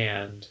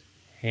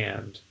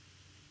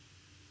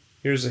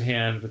 Here's a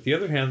hand, but the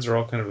other hands are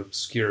all kind of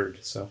obscured,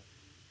 so.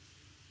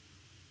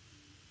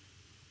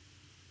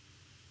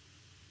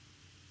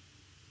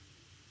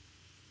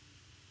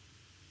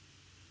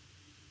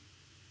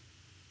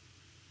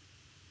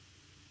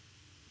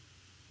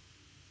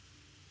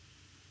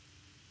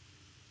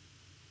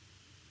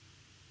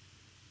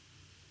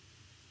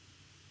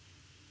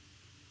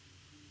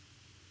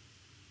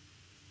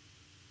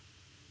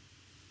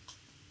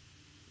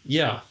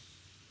 Yeah,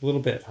 a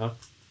little bit, huh?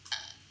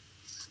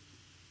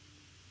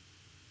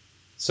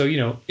 So, you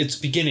know, it's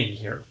beginning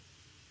here.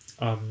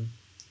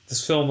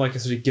 This film, like I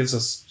said, it gives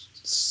us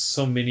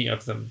so many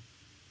of them.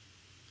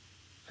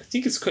 I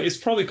think it's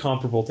probably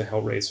comparable to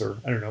Hellraiser.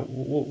 I don't know.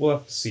 We'll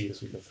have to see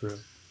as we go through.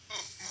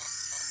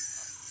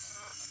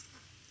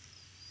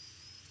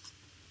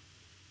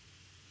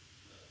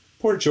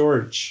 Poor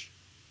George.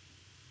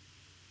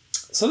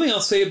 Something I'll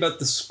say about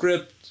the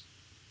script.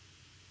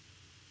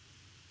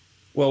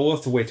 Well, we'll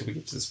have to wait till we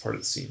get to this part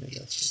of the scene, I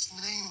guess. It's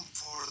named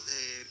for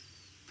the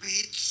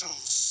patron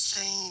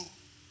saint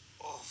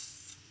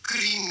of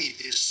creamy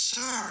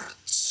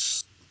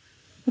desserts.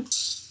 I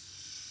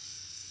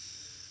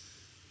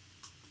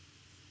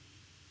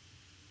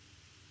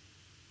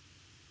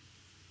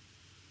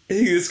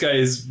think this guy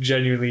is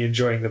genuinely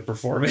enjoying the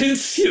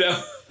performance, you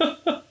know?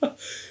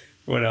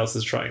 Everyone else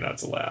is trying not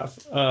to laugh.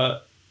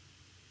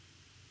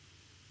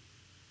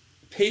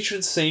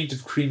 Patron saint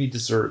of creamy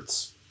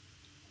desserts.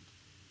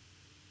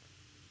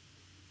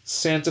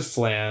 Santa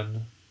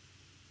Flan.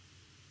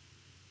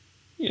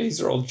 Yeah, these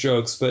are all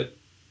jokes, but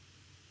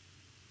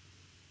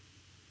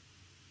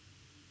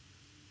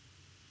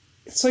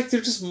it's like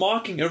they're just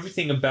mocking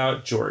everything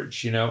about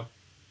George, you know?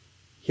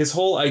 His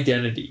whole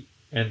identity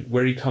and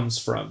where he comes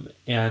from.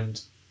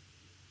 And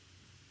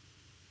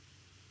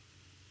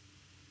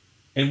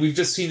we've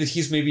just seen that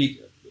he's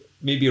maybe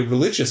a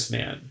religious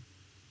man,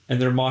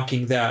 and they're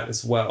mocking that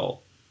as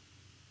well.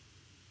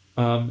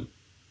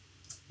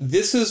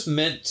 This is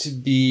meant to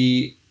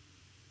be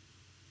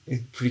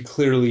pretty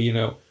clearly, you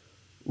know,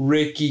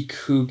 Ricky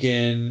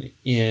Coogan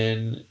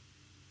in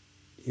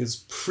his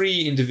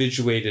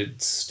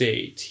pre-individuated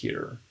state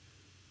here.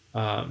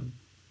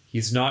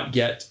 He's not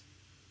yet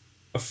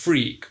a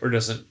freak, or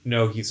doesn't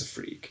know he's a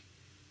freak.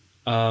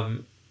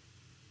 And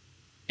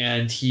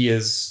he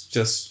is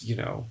just, you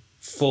know,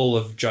 full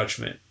of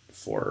judgment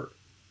for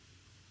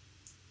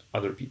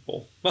other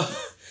people.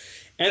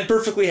 And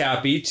perfectly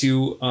happy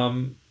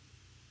to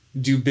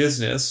do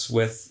business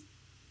with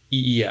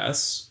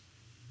EES.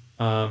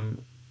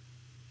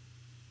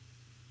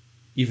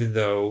 Even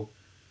though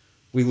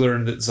we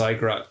learned that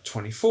Zygrot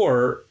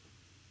 24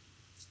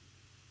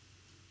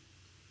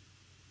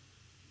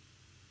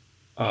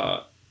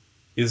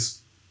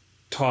 is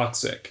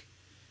toxic.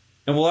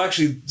 And well,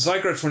 actually,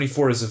 Zygrot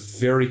 24 is a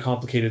very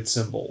complicated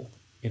symbol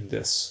in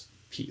this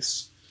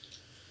piece.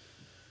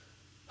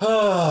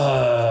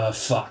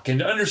 Fuck. And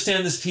to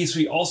understand this piece,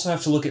 we also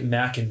have to look at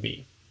Mac and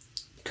Me.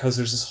 Because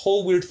there's this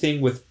whole weird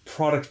thing with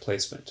product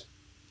placement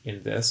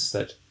in this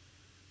that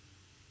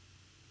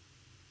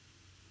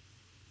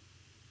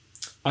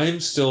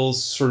I'm still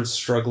sort of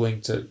struggling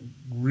to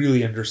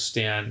really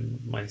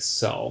understand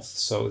myself.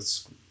 So I'm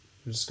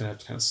just going to have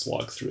to kind of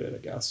slog through it, I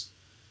guess.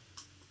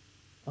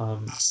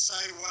 As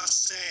I was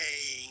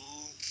saying,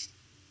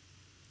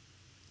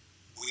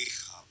 we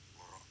have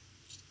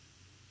worked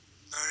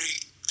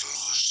very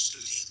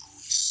closely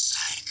with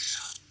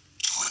Cyclone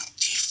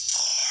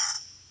 24.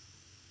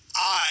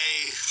 I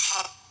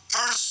have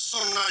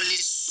personally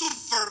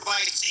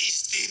supervised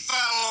its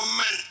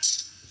development.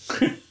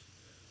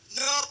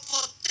 No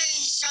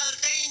potential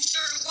danger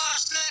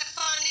was left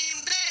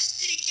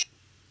uninvestigated.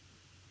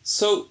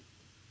 So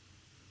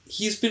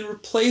he's been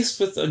replaced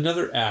with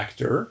another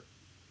actor,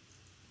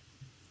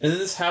 and then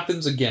this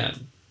happens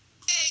again.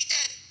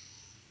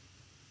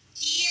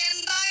 The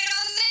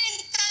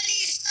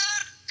environmentalists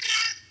are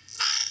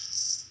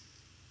crackpots.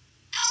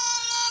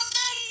 All of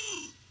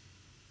them.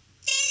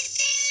 This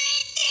is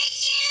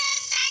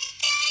ridiculous, I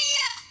tell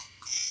you.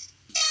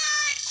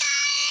 Totally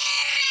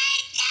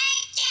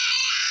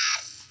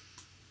ridiculous.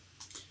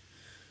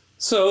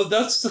 So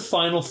that's the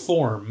final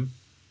form.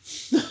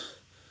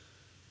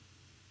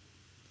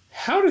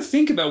 How to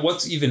think about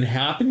what's even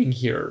happening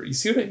here? You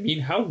see what I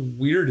mean? How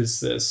weird is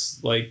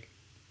this? Like,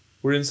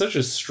 we're in such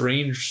a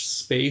strange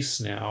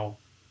space now.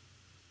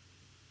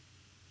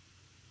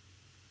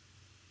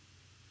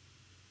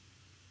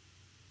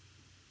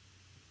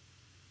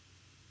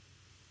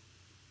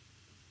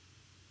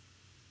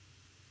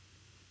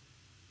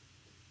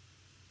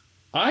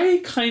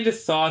 I kind of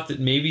thought that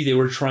maybe they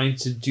were trying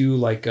to do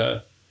like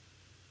a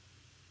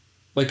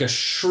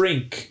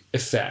shrink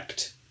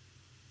effect,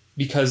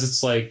 because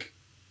it's like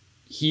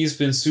he's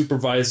been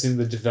supervising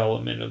the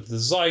development of the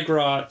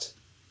zygote,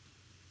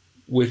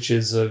 which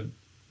is a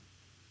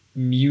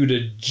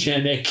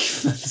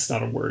mutagenic, that's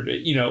not a word,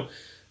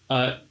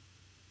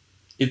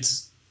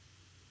 it's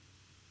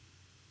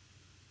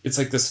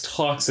like this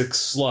toxic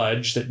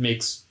sludge that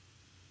makes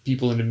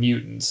people into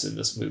mutants in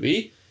this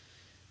movie.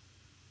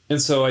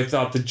 And so I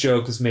thought the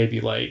joke was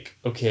maybe like,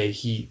 okay,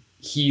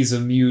 he's a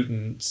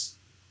mutant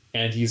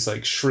and he's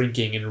like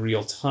shrinking in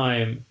real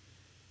time,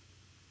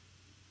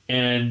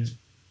 and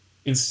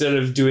instead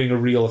of doing a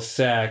real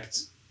effect,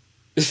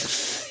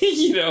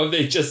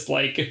 they just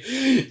like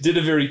did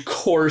a very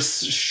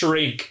coarse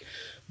shrink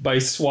by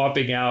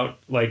swapping out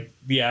like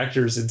the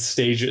actors in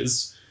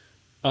stages.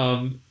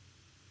 But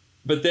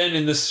then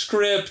in the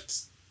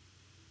script,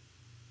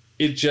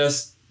 it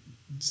just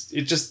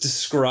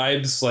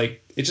describes,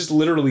 like, it just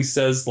literally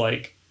says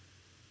like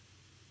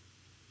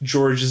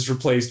George is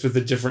replaced with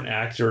a different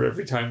actor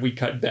every time we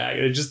cut back,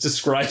 and it just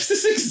describes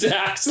this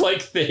exact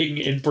like thing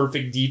in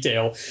perfect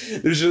detail.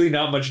 There's really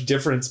not much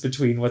difference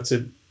between what's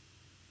in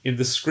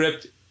the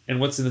script and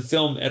what's in the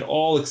film at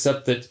all,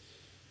 except that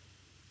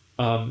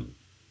a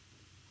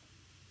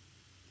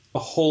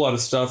whole lot of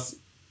stuff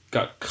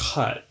got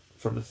cut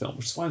from the film,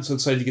 which is why I'm so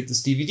excited to get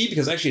this DVD,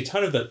 because actually a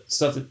ton of that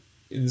stuff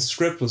in the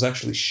script was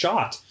actually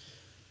shot,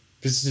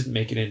 just didn't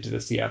make it into the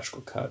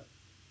theatrical cut.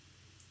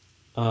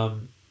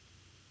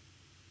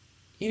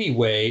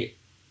 Anyway,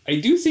 I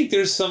do think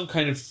there's some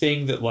kind of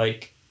thing that,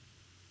 like,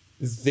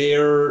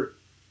 their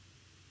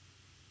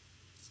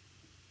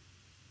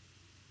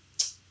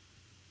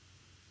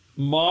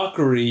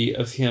mockery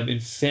of him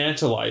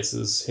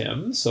infantilizes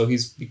him, so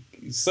he's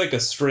like a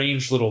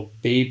strange little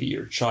baby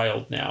or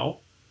child now.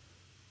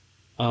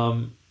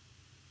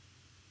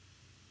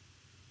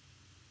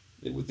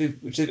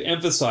 Which they've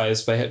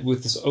emphasized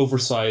with this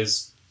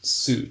oversized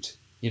suit,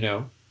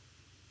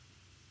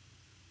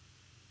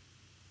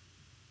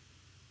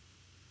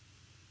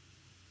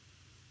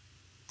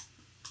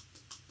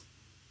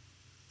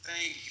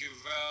 Thank you,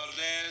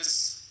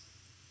 Valdez.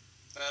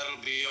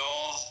 That'll be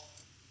all.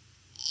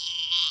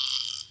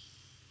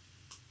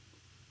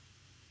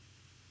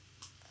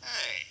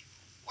 Hey,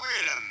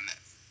 wait a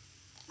minute.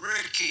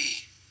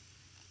 Ricky,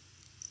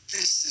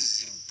 this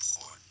is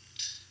important.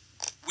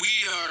 We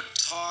are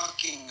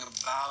talking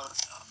about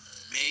a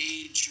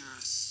major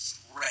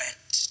threat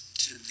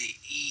to the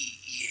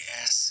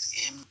EES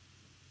image.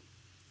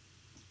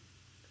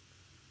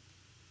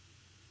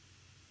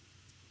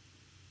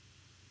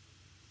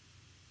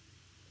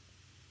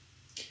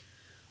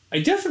 I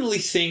definitely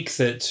think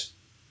that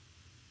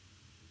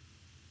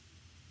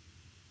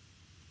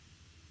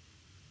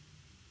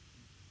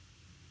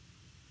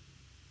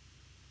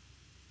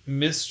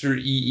Mr.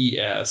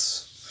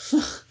 EES.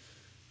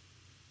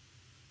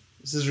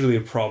 This is really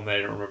a problem that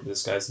I don't remember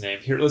this guy's name.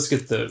 Here, let's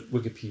get the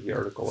Wikipedia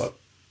article up.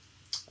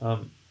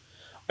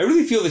 I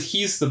really feel that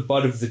he's the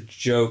butt of the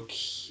joke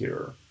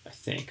here, I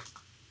think.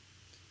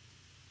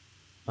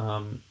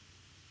 I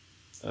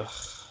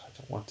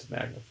don't want to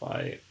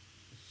magnify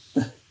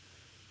this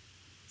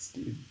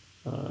dude.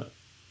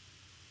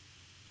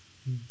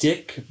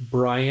 Dick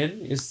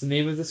Bryan is the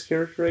name of this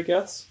character, I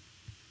guess.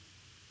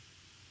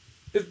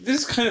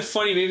 This is kind of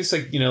funny. Maybe it's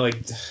like,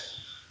 like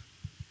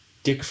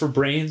Dick for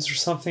brains or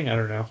something. I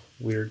don't know.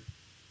 Weird.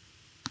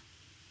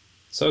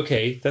 So,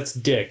 okay, that's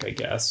Dick, I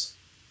guess.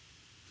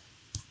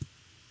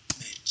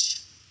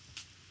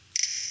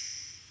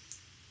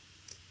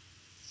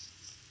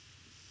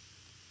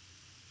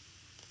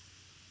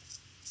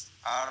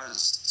 How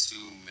does $2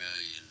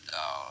 million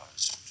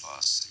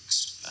plus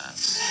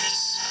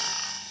expenses?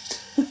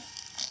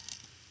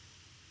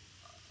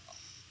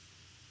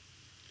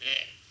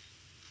 Yeah,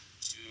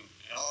 $2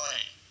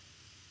 million.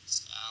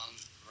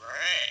 Sounds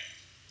great.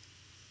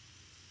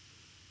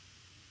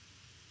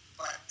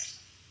 But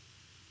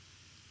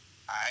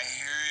I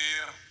hear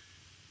you.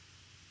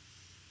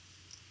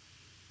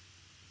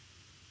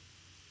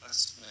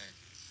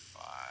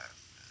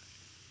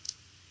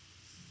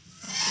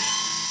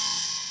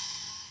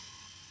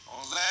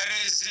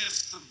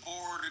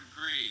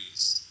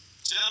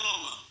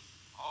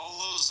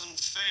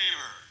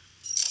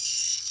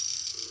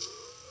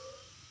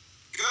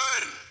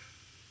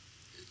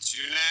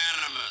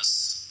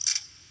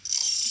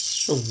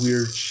 a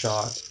weird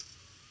shot.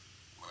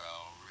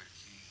 Well,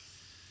 Ricky,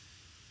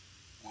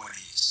 what do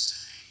you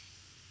say?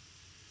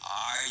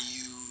 Are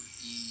you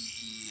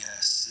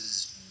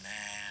EES's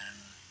man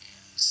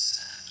in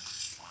Santa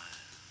Flan?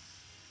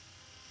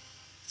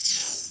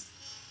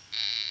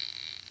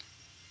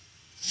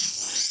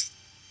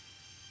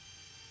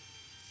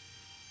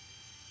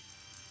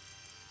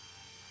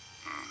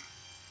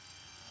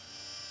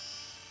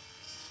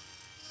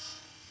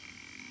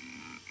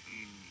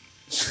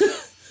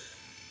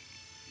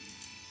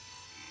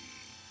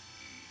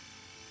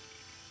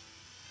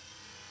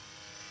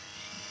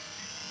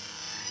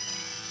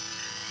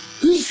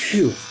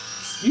 Phew.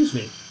 Excuse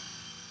me.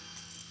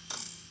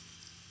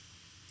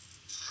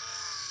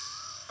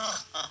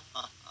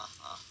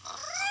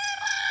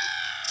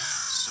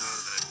 So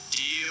the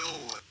deal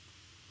with...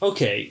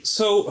 Okay,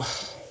 so I'm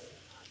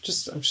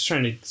just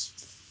trying to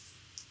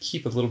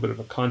keep a little bit of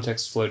a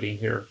context floating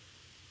here.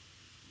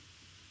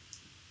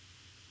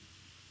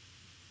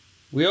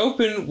 We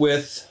open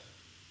with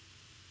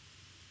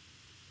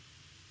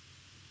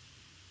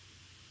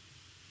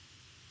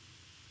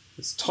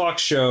this talk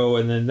show,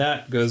 and then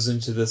that goes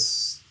into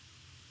this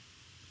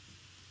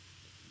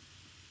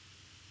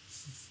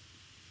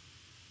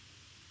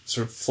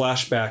sort of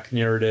flashback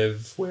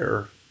narrative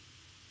where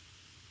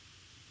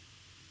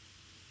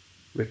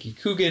Ricky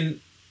Coogan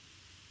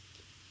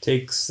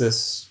takes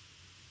this,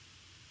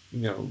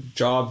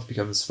 job to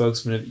become the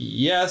spokesman of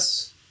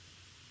EES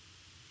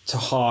to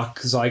hawk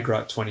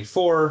Zygrot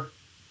 24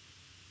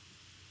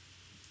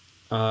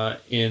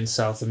 in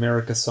South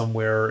America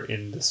somewhere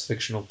in this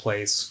fictional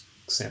place,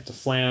 Santa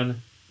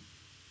Flan.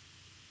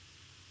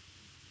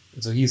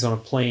 And so he's on a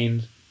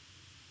plane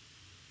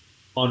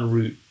en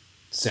route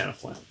to Santa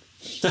Flan.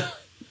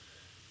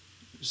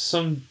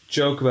 Some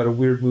joke about a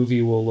weird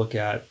movie we'll look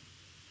at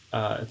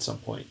some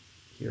point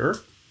here.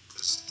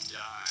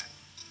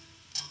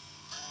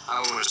 I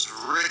was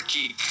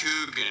Ricky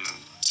Coogan,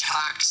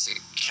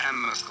 toxic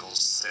chemical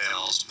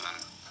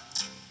salesman.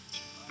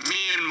 Me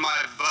and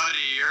my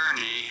buddy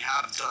Ernie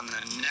hopped on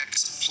the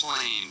next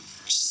plane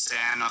for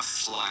Santa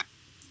Flan.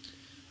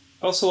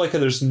 I also like how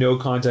there's no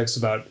context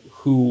about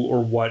who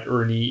or what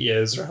Ernie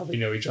is or how they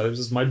know each other. This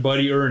is my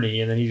buddy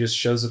Ernie, and then he just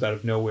shows up out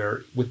of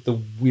nowhere with the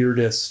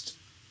weirdest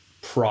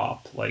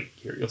prop. Like,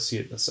 here, you'll see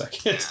it in a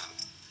second.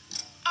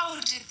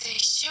 Oh, did they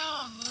show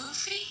a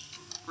movie?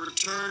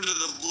 Return to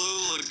the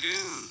Blue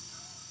Lagoon.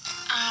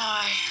 Oh,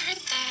 I heard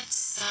that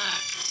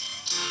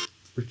sucked.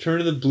 Return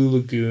to the Blue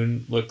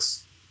Lagoon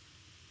looks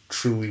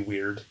truly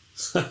weird.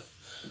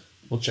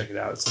 We'll check it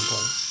out at some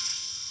point.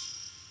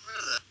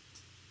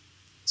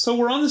 So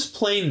we're on this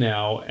plane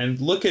now, and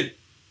look at,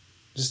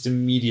 just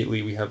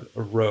immediately we have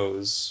a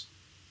rose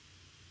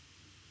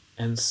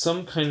and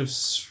some kind of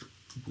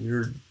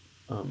weird,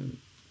 come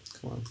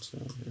on, what's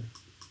going on here?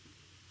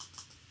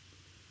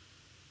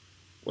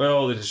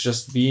 Well, it is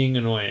just being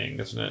annoying,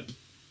 isn't it?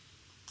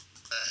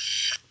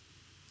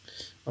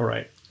 All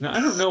right. Now, I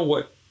don't know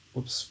what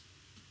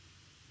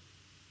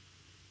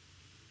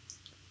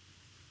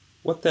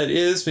that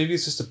is. Maybe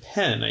it's just a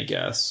pen, I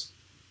guess.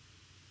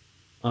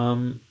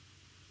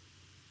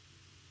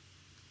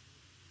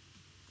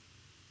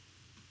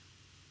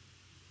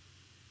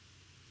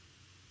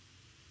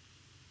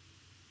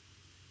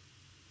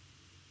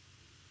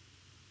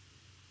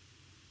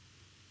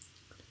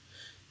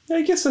 Yeah,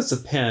 I guess that's a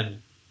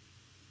pen,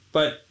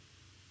 but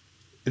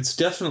it's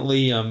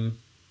definitely a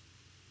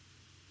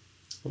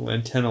little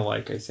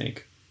antenna-like, I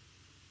think,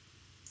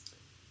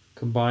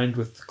 combined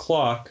with the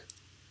clock.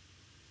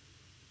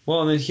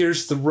 Well, and then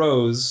here's the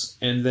rose,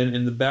 and then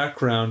in the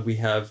background we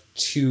have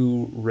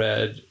two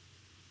red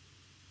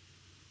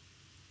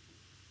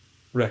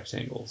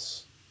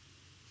rectangles.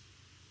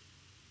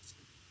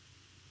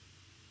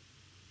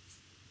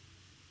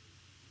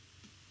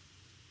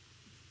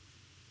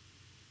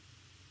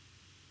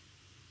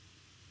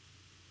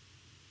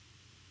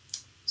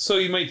 So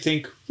you might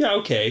think, yeah,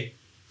 okay,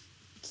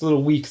 it's a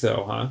little weak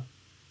though, huh?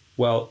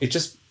 Well, it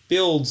just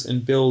builds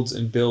and builds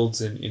and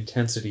builds in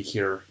intensity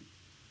here.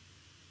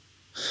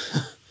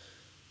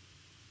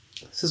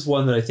 This is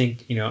one that I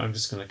think, I'm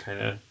just going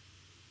to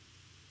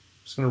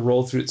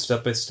roll through it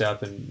step by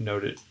step and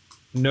note it.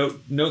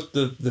 Note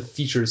the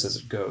features as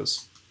it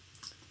goes.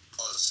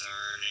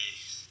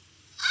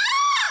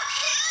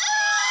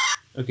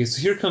 Okay,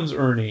 so here comes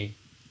Ernie.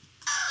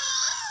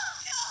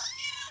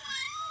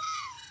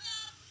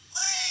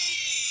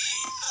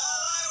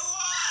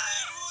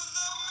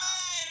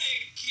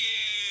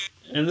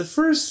 And the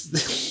first...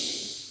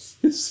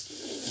 his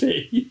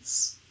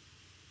face.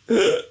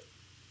 The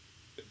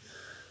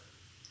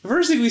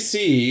first thing we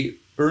see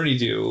Ernie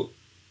do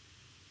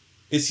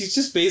is he's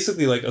just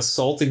basically like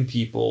assaulting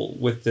people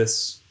with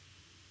this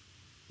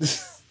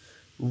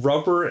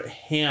rubber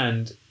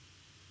hand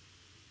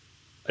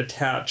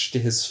attached to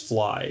his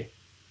fly.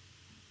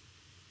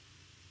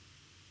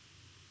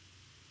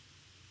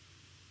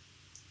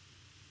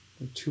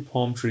 Two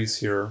palm trees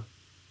here.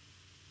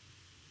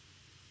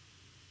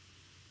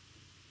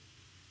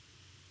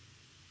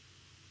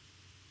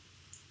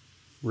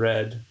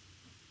 Red.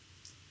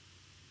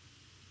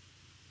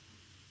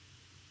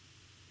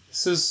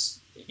 This is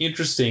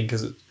interesting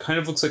because it kind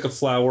of looks like a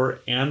flower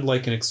and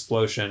like an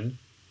explosion.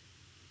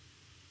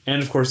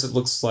 And of course it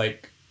looks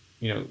like,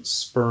 you know,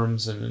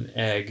 sperms and an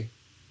egg.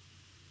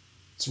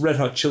 It's a Red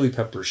Hot Chili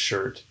Peppers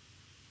shirt.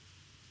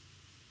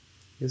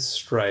 It's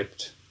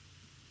striped.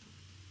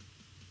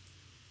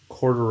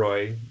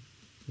 Corduroy.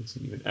 It's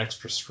even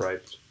extra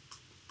striped.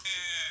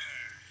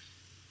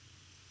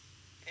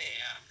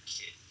 Hey, I'm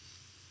kidding.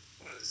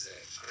 What is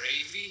that,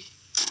 gravy?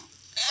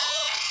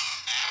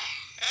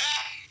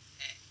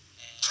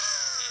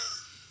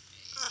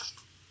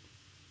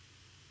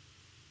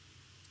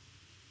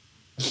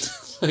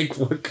 Like,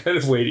 what kind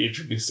of way to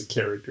introduce a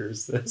character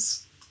is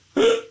this?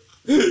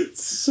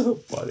 It's so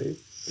funny.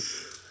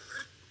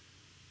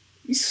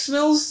 He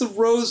smells the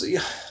rose.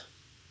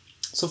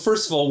 So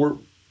first of all, we're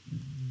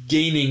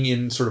gaining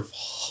in sort of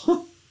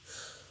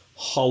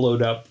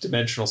hollowed up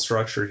dimensional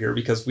structure here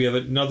because we have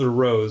another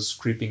rose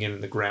creeping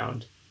in the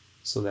ground.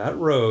 So that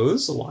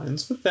rose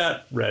aligns with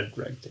that red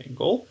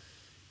rectangle,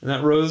 and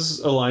that rose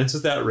aligns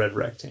with that red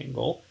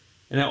rectangle.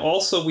 And now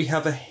also we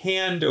have a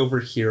hand over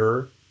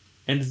here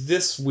and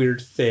this weird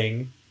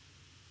thing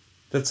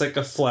that's like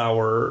a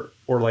flower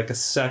or like a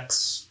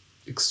sex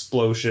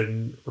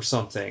explosion or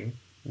something.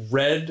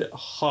 Red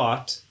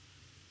hot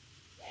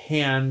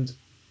hand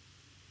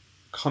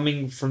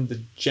coming from the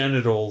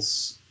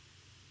genitals.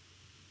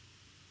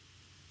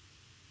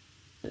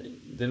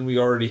 Then we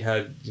already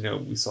had, you know,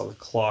 we saw the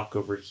clock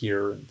over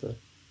here and the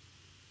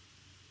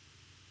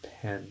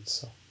pen,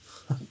 so.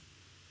 Did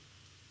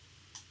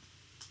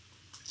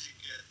you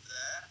get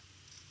that?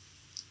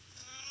 I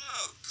don't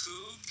know,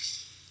 Coog.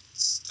 It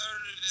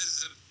started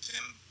as a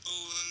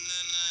pimple and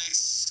then I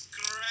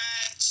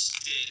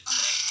scratched it.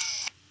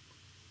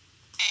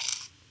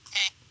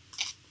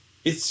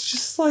 It's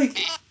just like...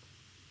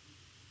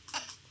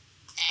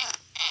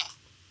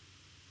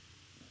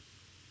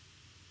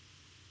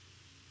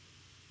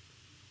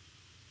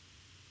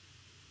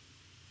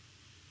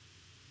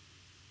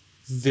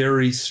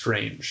 very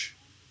strange,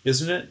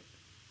 isn't it?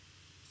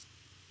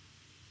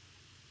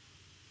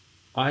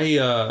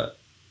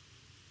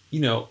 You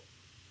know,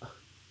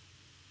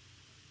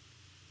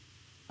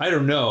 I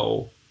don't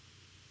know.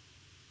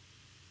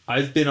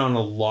 I've been on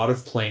a lot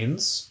of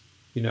planes,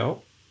 you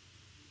know.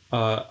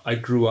 I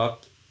grew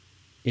up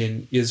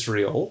in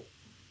Israel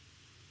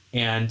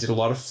and did a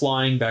lot of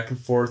flying back and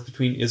forth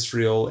between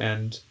Israel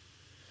and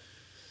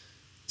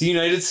the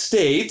United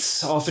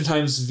States,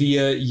 oftentimes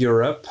via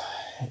Europe.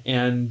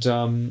 And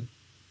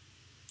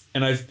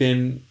I've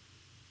been,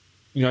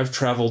 you know, I've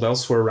traveled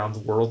elsewhere around the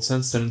world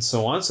since then and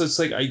so on. So it's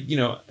like, you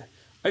know,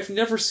 I've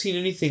never seen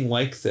anything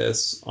like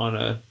this on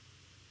a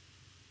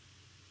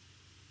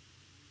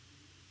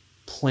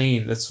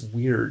plane. That's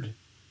weird.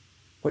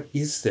 What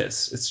is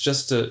this? It's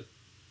just a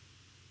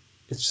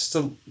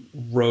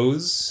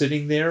rose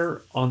sitting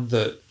there on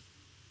the,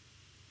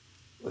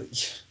 like,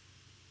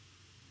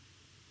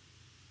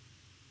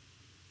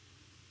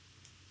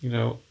 you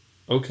know,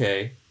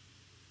 okay.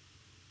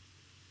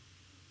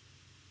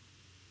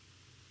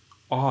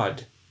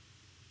 Odd.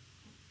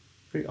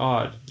 Very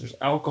odd. There's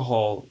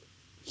alcohol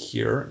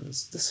here. And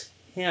this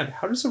hand.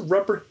 How does a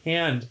rubber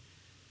hand...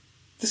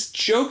 This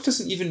joke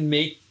doesn't even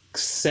make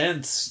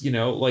sense, you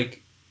know,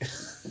 like... Can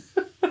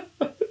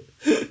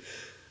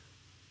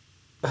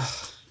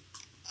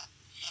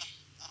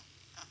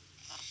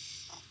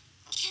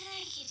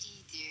I get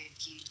either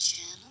of you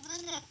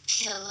gentlemen a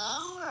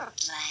pillow or a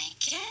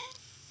blanket?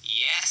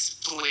 Yes,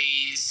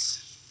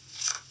 please.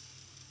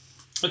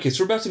 Okay,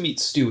 so we're about to meet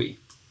Stewie.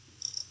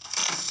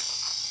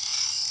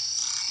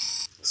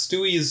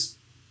 Stewie is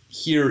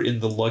here in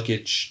the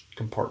luggage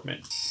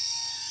compartment.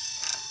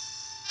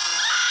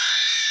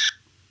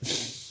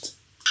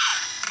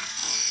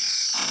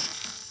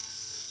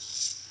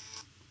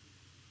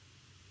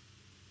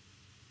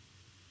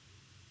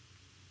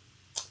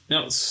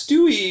 Now,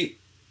 Stewie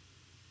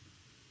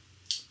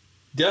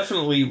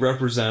definitely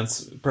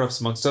represents, perhaps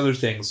amongst other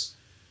things,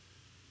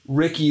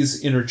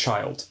 Ricky's inner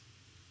child.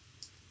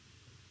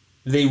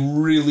 They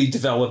really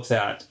develop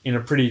that in a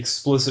pretty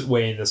explicit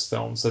way in this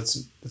film. So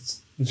that's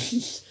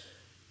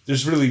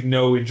there's really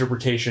no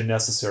interpretation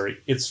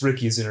necessary. It's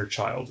Ricky's inner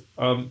child.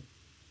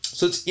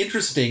 So it's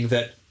interesting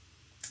that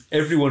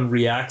everyone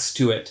reacts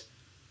to it,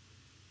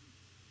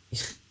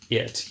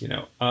 you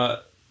know,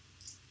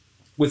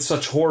 with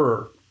such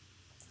horror.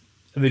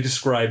 And they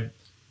describe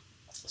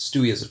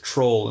Stewie as a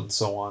troll and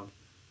so on.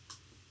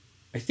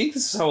 I think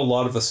this is how a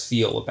lot of us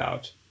feel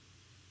about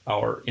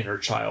our inner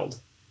child.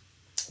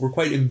 We're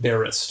quite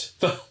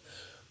embarrassed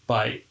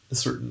by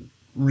certain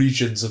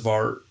regions of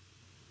our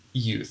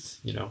youth,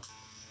 you know.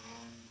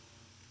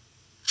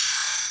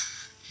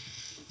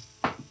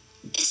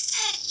 Is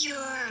that your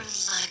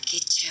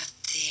luggage up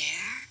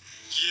there?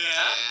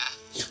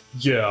 Yeah?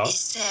 Yeah.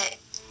 Is that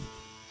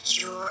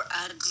your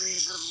ugly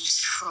little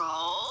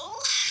troll?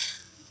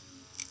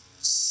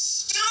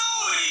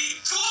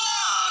 Stewie,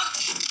 clock!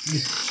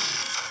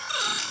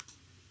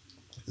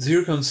 So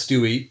here comes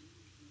Stewie.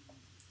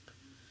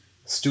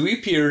 Stewie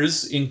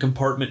appears in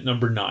compartment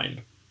number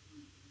 9.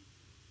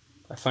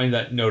 I find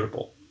that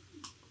notable.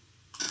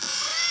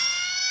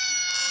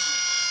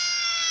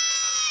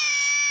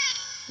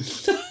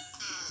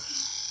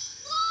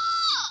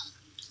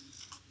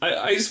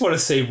 I just want to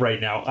say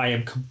right now, I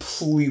am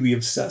completely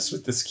obsessed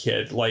with this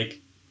kid. Like,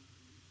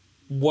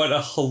 what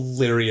a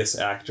hilarious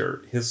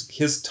actor.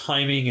 His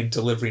timing and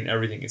delivery and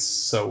everything is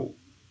so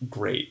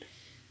great.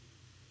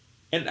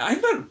 And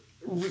I'm not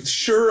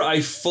sure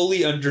I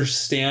fully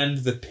understand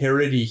the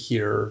parody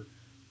here.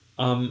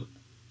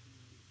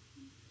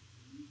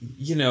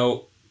 You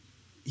know,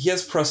 he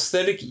has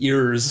prosthetic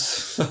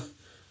ears.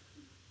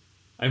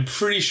 I'm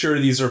pretty sure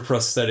these are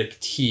prosthetic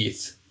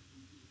teeth.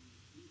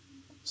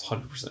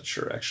 I'm 100%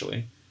 sure,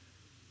 actually.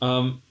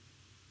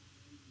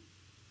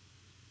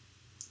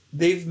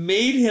 They've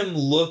made him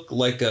look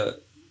like a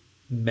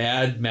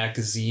Mad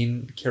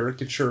Magazine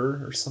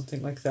caricature or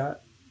something like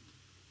that.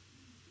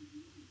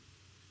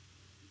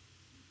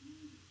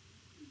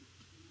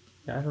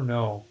 Yeah, I don't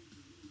know.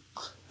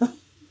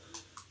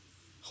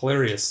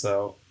 Hilarious,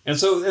 though. And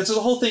so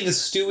the whole thing is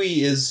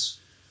Stewie is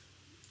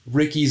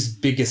Ricky's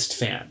biggest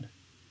fan,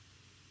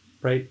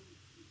 right?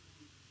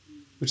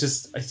 Which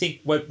is, I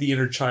think, what the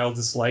inner child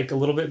is like a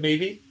little bit,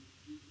 maybe.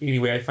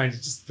 Anyway, I find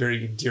it just a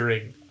very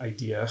endearing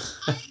idea.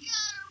 I got a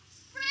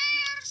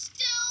rare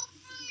still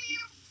from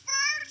your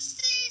first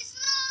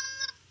season on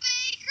the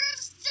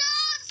Baker's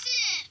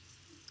Dozen.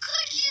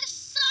 Could you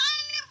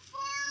sign it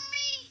for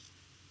me?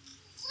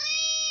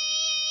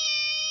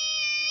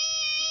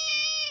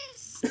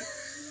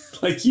 Please?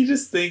 Like, he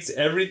just thinks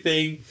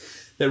everything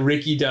that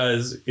Ricky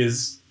does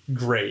is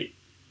great.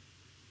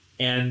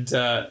 And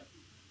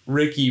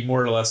Ricky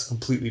more or less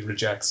completely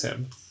rejects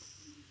him.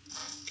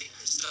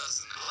 Baker's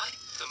Dozen. I like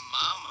the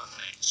Mama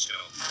Night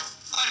show.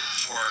 I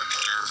porked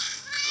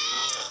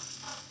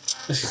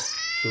her.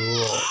 Cool.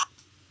 Cool.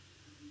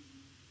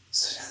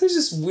 So now there's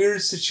this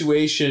weird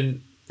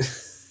situation.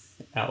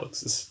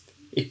 Alex's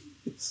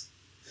face.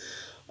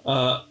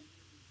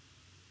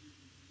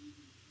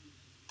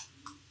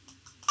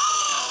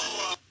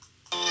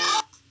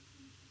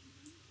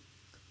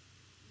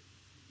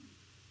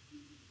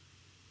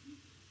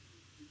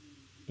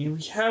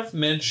 We have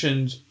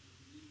mentioned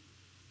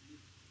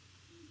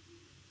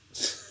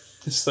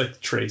it's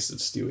like trace of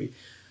Stewie,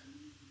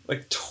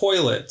 like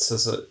toilets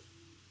as an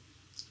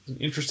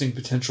interesting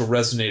potential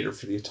resonator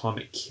for the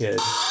Atomic Kid.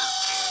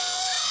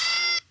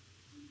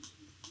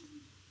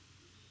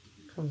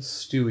 Here comes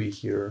Stewie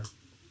here.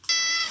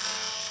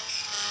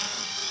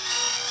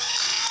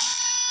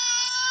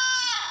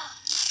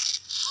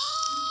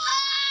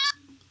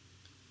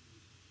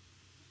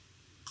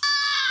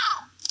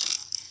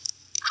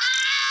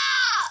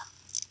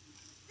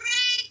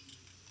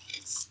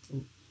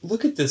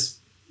 Look at this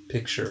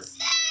picture.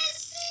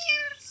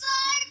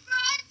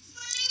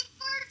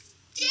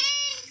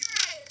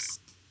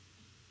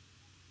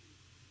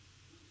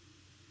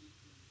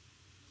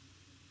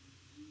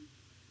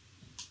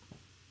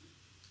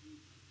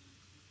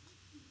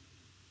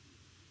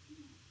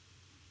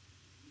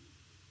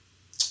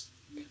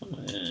 Come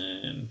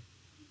on.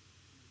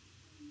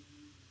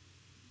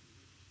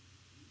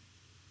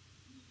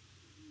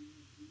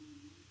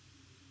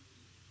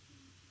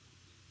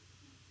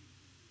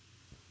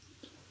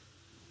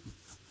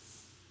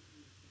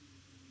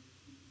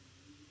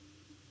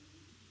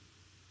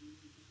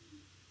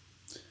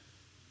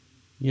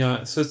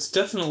 Yeah, so it's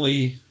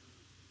definitely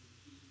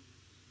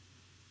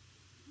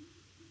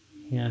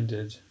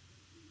handed.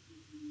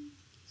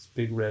 This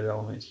big red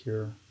element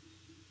here.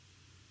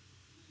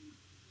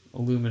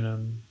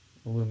 Aluminum,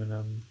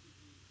 aluminum.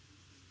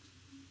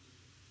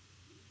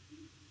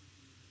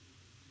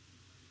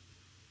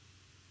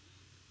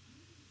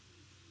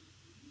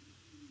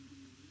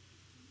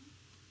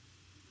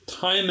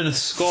 Time in a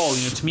skull,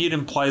 you know, to me it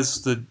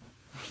implies the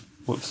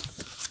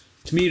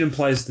To me it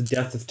implies the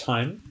death of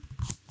time.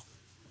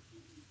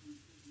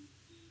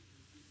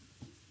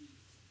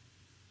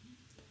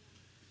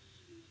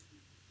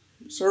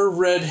 There's our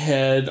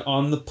redhead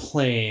on the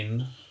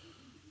plane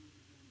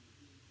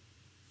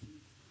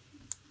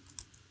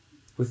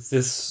with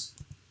this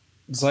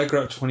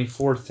Zygrot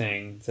 24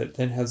 thing that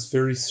then has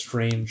very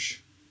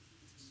strange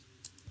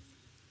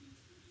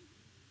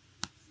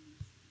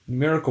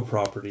numerical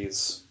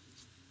properties.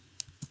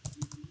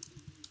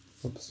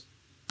 Oops.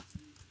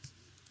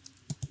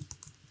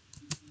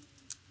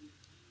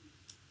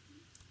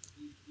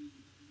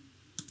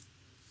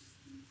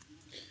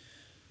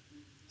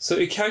 So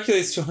it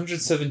calculates to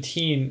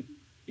 117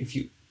 if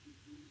you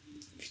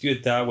do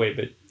it that way,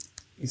 but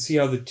you see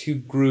how the two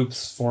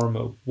groups form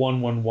a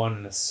 1, 1, 1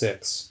 and a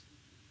 6.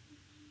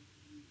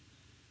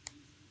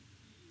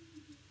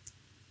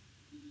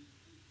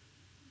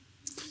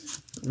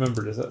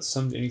 Remember, does that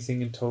sum to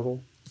anything in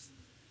total?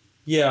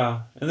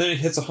 Yeah, and then it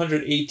hits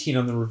 118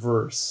 on the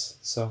reverse,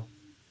 so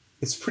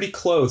it's pretty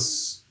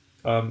close.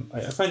 I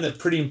find that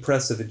pretty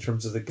impressive in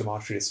terms of the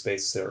gematria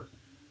space there.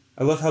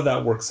 I love how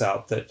that works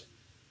out, that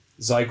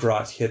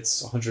Zygrot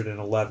hits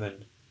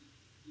 111,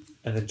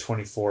 and then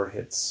 24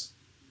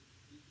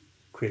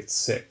 creates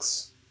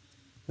 6.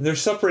 And they're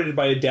separated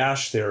by a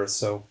dash there,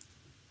 so,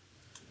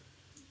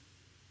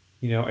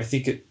 you know, I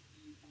think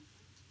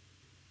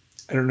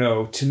I don't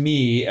know, to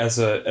me as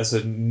a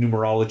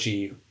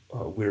numerology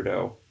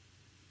weirdo,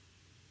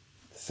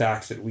 the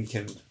fact that we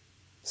can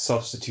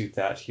substitute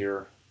that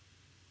here,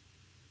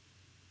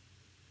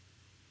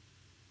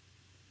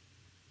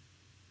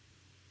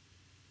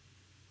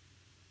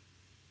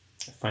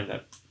 I find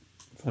that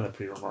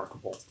pretty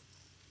remarkable.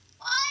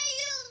 Why are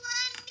you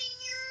lending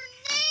your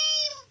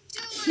name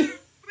to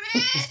it,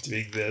 Red? Just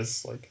doing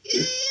this, like, You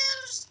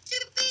used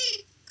to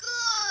be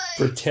good.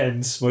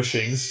 pretend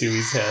smushing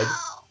Stewie's head.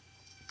 Now,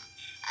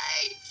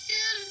 I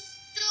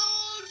just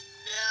don't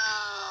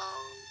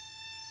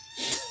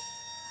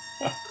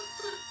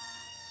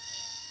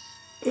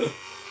know.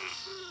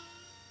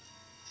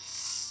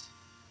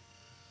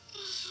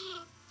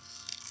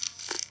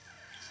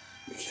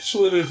 Catch a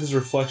little bit of his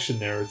reflection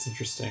there. It's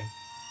interesting.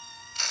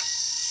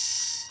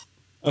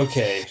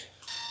 Okay.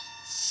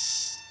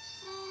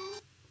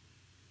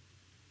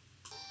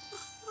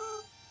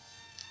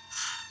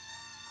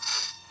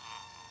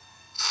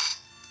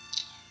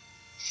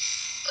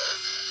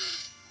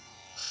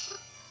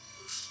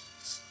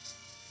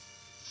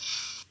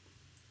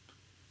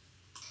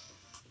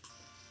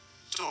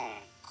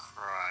 Don't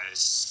cry,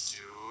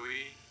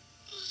 Stewie.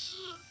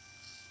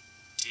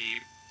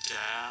 Deep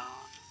down,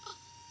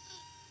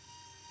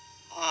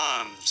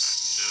 I'm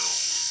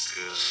still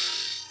good.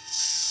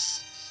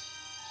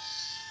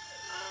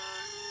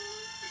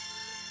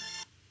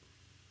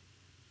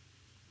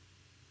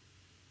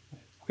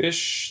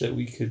 Wish that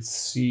we could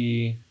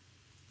see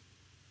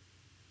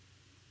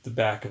the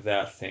back of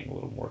that thing a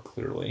little more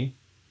clearly.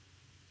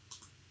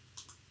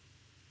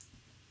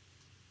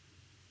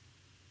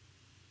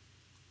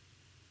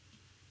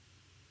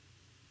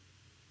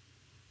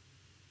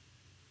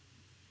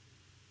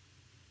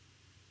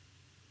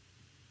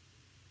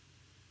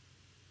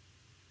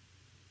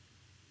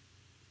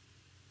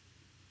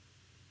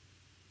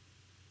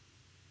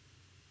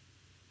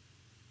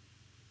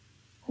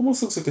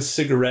 Almost looks like a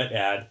cigarette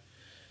ad.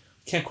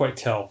 Can't quite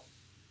tell.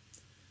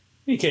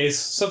 In any case,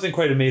 something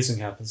quite amazing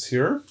happens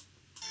here.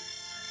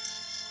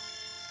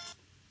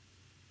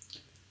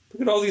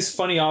 Look at all these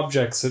funny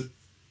objects that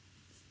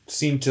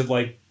seem to,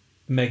 like,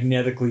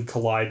 magnetically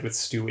collide with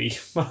Stewie.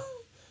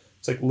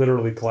 It's like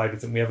literally collide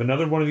with him. We have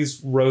another one of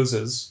these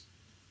roses,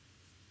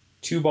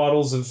 2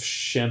 bottles of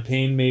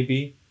champagne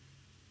maybe,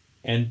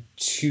 and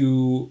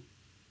 2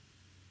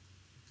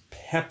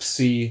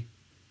 Pepsi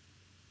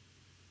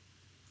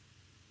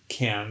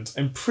cans.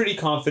 I'm pretty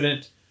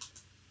confident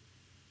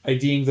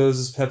IDing those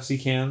as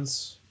Pepsi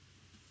cans.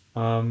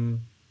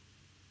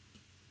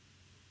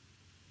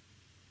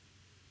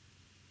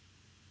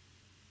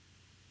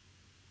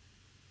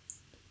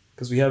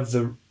 Because we have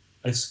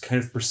I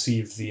kind of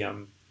perceive the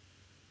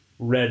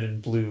red and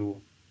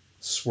blue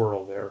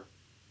swirl there.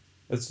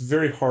 It's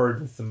very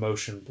hard with the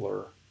motion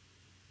blur.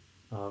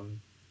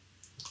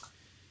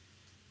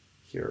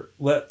 Here,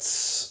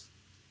 let's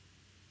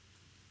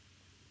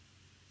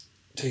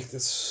take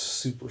this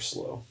super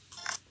slow.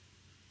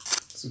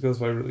 So it goes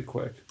by really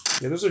quick.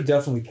 Yeah, those are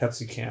definitely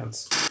Pepsi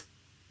cans.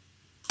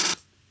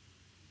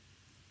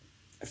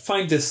 I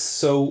find this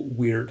so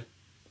weird.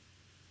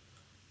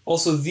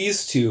 Also,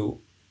 these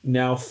two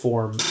now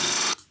form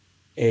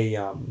a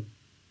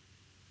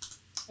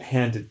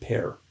handed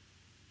pair.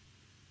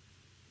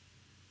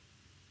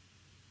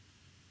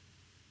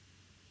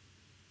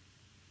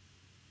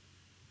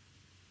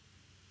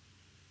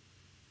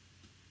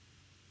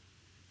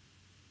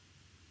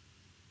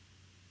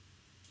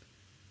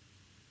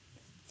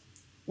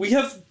 We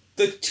have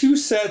the 2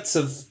 sets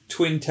of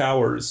twin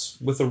towers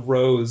with a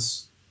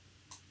rose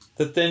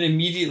that then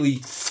immediately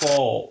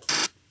fall.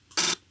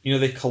 You know,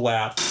 they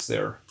collapse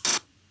there.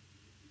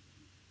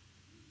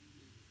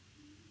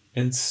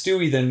 And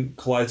Stewie then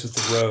collides with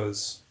the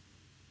rose.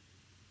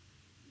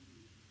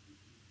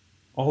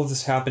 All of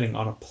this happening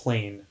on a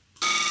plane.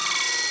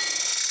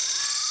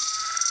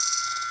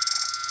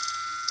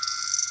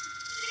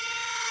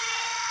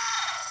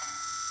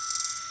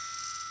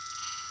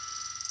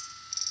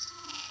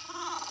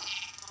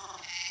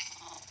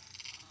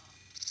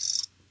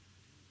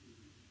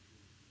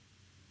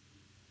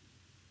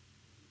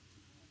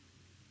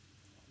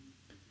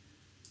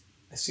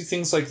 I see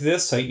things like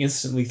this, I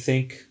instantly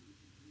think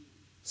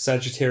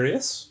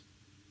Sagittarius,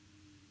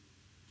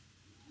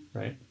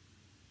 right?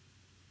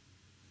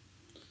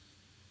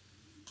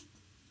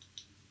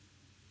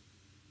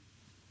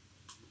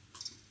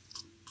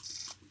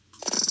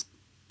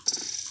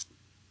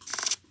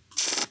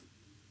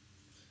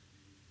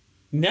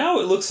 Now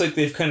it looks like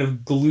they've kind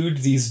of glued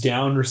these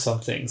down or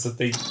something so that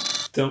they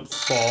don't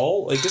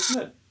fall. Like, isn't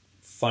that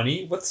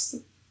funny? What's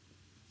the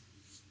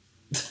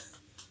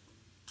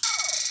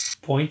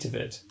point of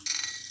it?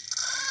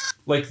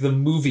 Like the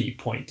movie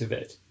point of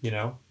it, you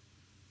know?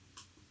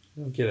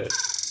 I don't get it.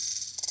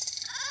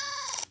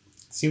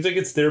 Seems like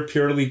it's there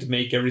purely to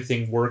make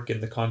everything work in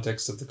the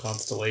context of the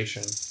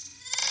constellation.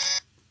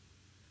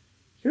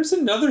 Here's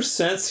another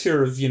sense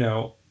here of, you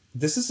know,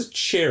 this is a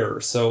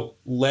chair, so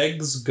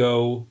legs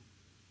go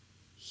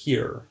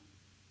here.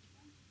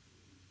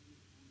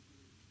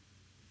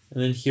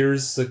 And then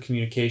here's the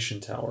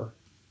communication tower.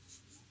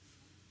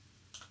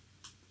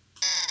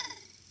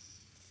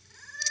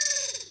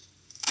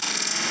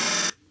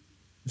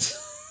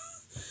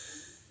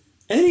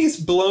 And then he gets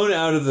blown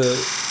out of the...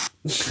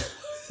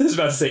 I was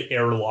about to say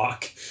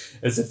airlock,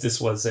 as if this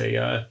was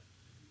a,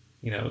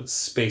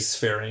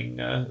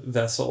 spacefaring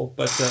vessel.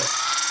 But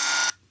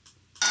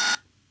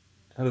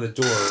out of the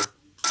door...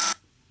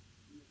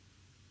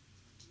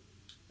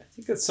 I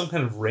think that's some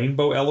kind of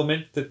rainbow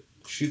element that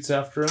shoots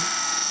after him.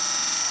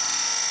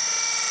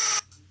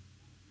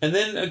 And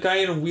then a guy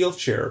in a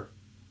wheelchair,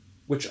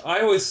 which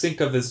I always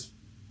think of as,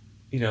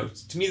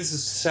 to me this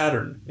is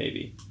Saturn,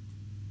 maybe.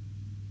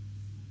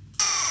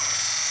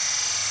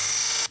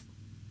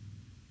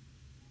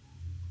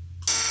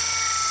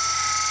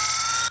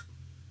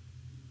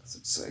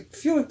 I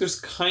feel like there's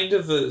kind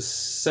of a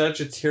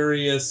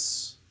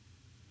Sagittarius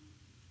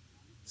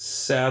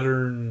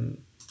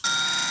Saturn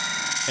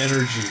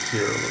energy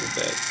here a little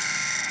bit.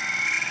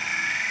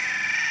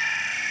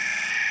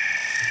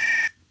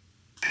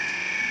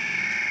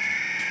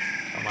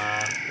 Come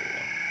on.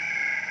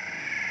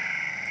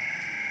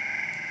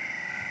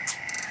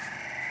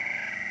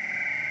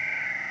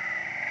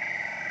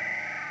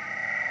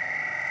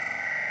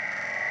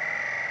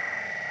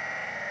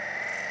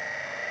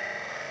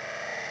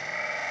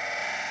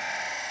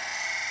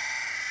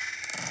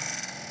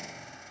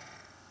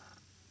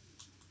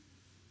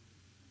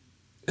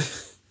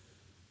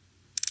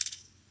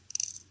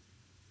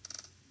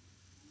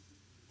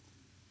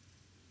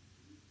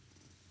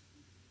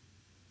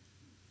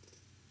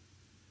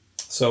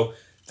 So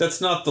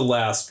that's not the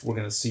last we're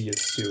going to see of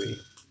Stewie.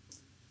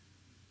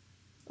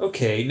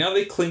 Okay, now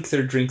they clink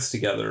their drinks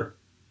together.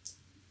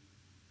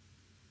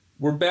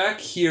 We're back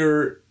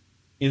here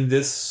in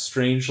this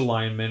strange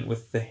alignment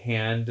with the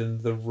hand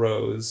and the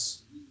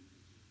rose.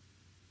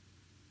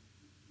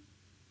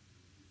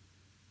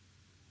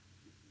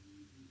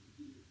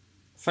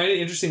 I find it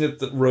interesting that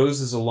the rose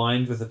is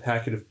aligned with a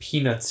packet of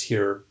peanuts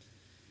here.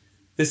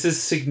 This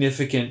is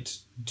significant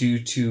due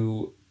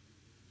to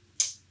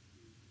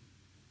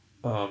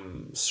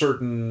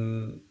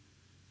certain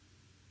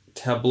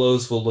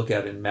tableaus we'll look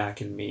at in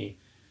Mac and Me.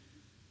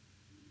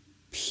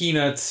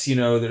 Peanuts,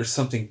 there's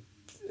something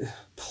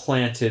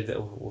planted that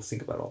we'll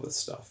think about all this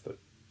stuff. But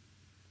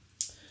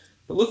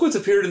look what's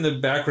appeared in the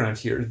background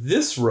here.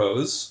 This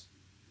rose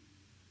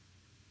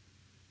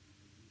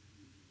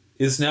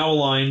is now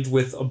aligned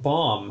with a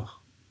bomb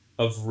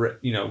of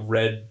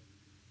red,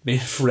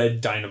 made of red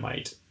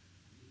dynamite.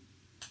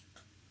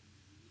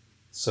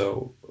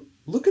 So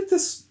look at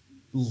this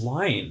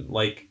line,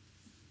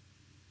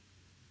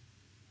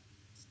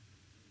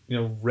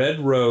 red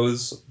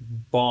rose,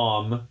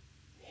 bomb,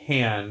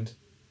 hand,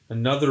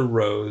 another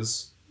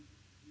rose,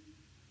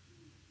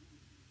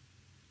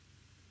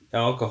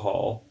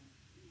 alcohol,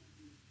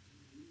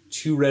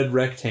 two red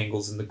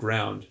rectangles in the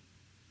ground.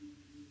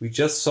 We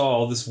just saw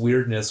all this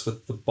weirdness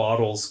with the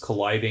bottles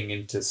colliding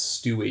into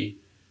Stewie,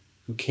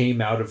 who came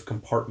out of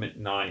compartment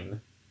 9.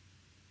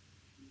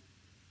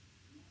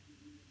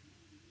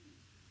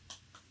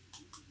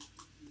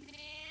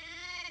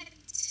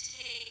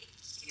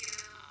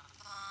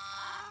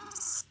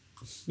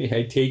 May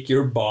I take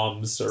your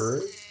bomb, sir?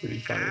 It's pretty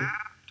funny.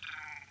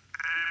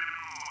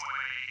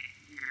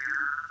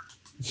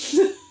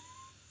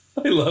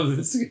 I love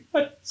this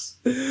guy's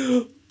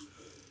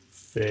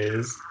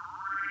face.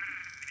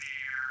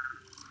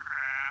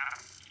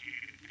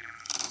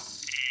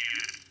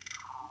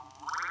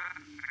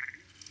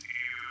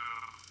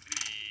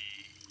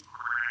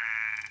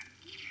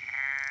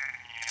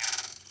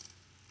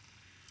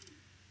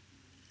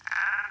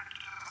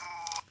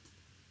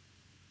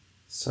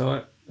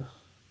 So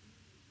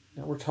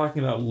now we're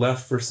talking about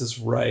left versus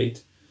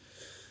right.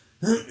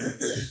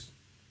 Is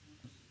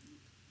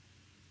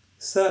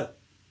that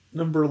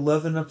number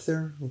 11 up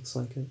there? Looks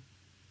like it.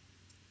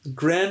 The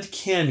Grand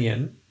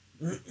Canyon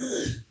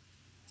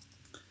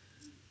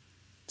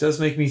does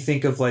make me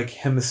think of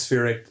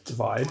hemispheric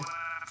divide.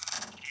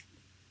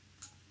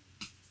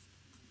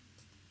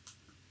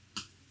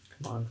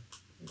 Come on.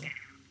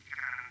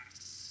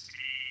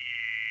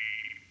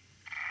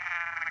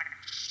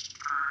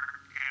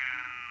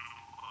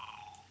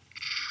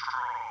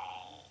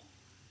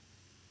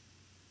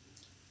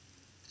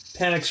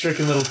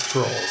 Panic-stricken little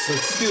trolls.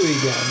 Let's do it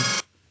again.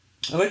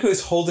 I like how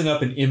he's holding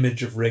up an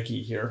image of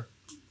Ricky here.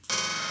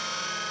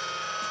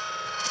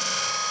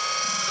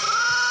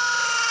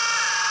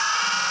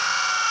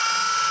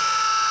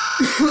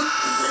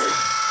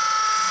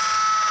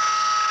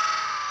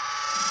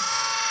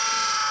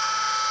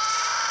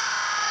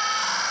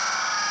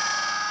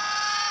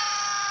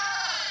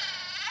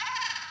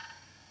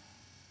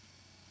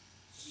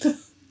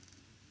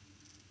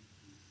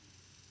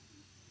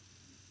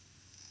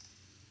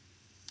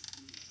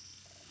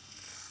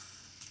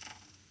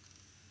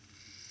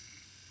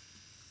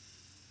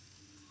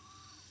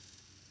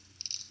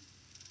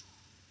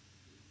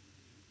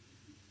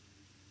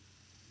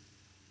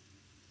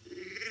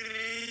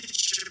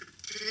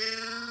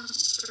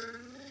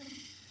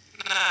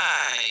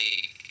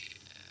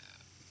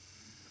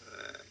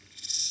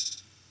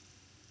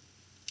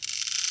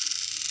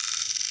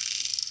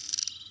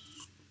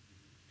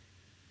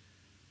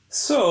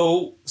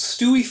 So,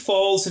 Stewie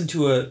falls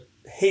into a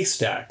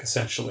haystack,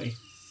 essentially.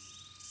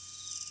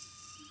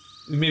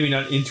 maybe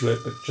not into it,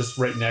 but just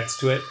right next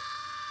to it.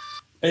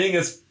 I think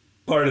that's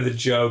part of the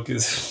joke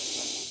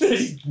is that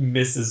he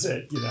misses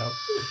it, you know.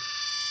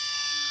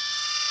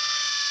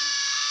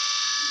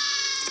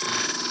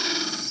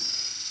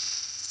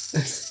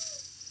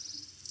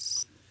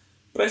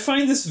 But I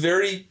find this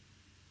very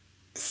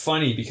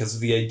funny because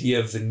of the idea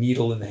of the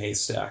needle in the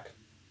haystack.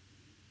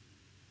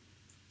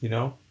 You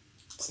know?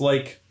 It's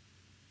like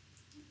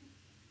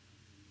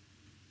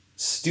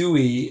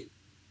Stewie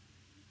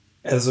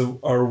as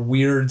our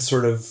weird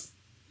sort of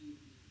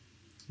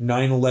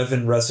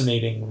 9/11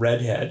 resonating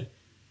redhead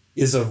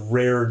is a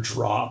rare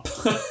drop,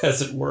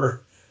 as it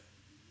were.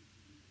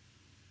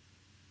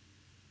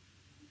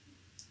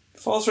 It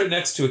falls right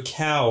next to a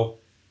cow,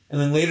 and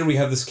then later we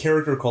have this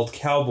character called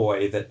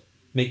Cowboy that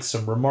makes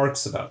some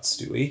remarks about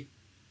Stewie.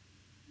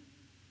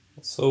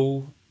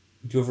 So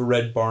we do have a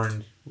red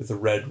barn with a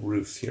red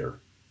roof here.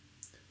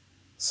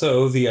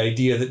 So the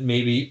idea that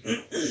maybe,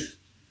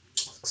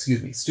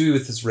 excuse me, Stewie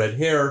with his red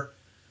hair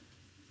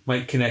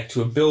might connect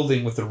to a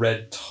building with a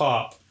red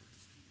top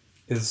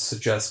is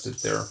suggested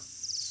there.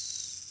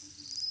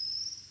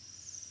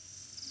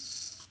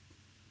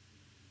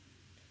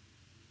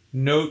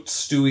 Note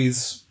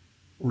Stewie's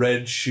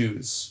red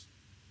shoes.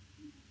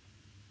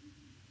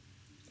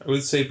 I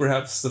would say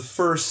perhaps the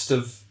first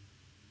of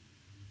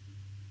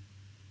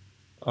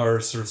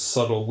our sort of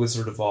subtle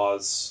Wizard of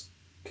Oz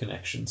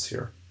connections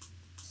here.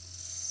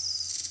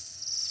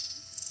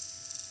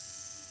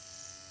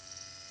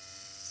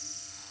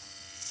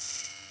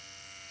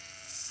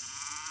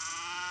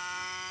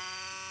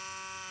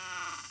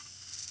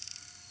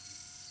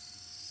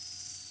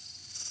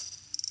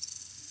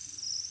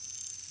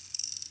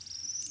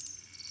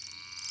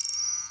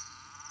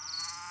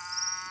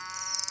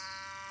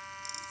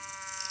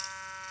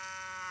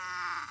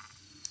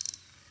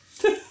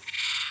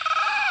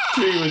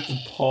 With the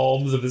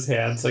palms of his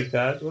hands like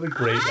that. What a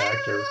great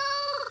actor.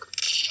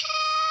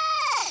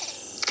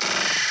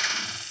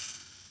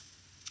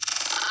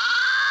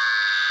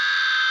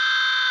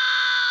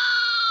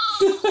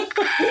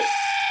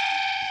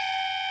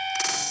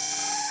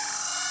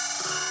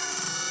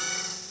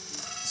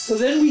 So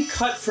then we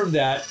cut from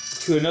that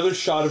to another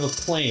shot of a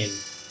plane.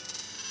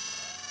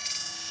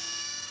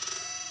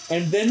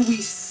 And then we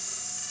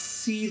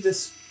see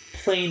this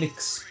plane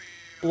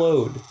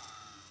explode.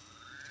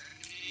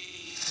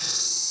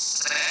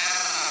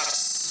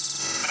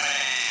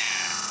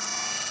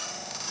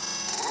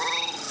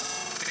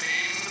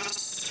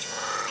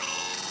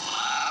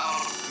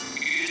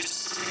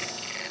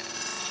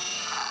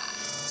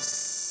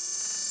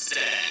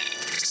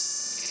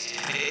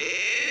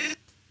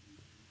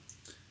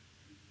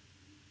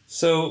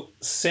 So,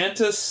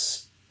 Santa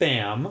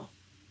spam,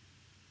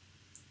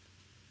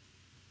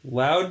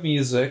 loud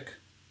music,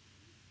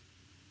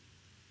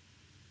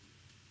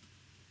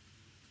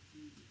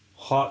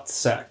 hot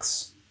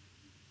sex,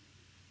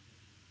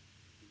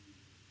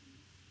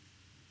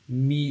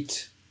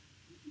 meat,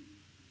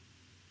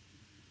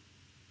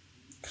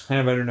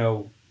 kind of, I don't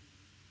know,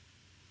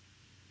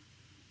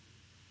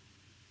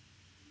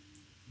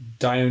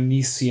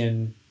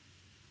 Dionysian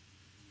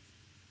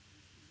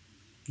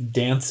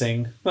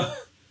dancing.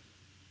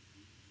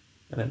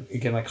 And then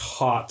again, like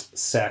hot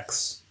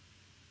sex.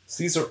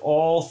 So these are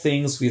all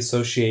things we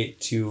associate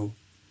to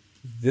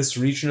this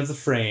region of the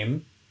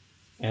frame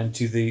and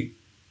to the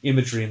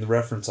imagery in the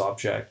reference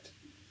object.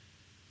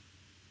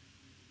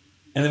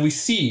 And then we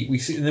see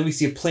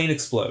a plane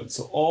explode.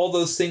 So all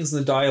those things in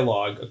the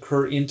dialogue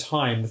occur in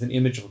time with an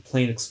image of a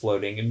plane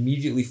exploding,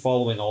 immediately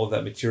following all of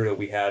that material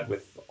we had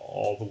with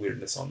all the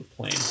weirdness on the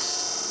plane.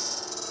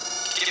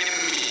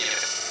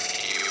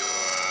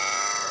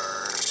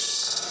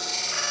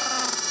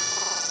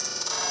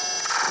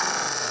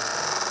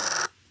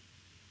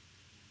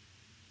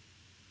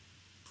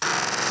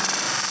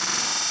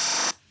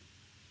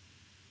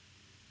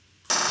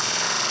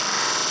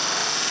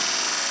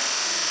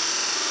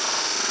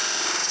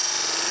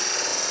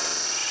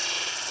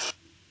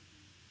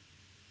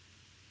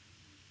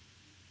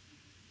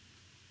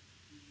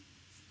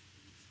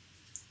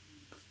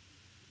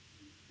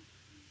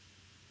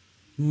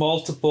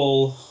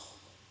 Multiple,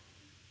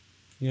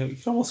 you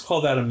could almost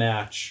call that a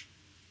match.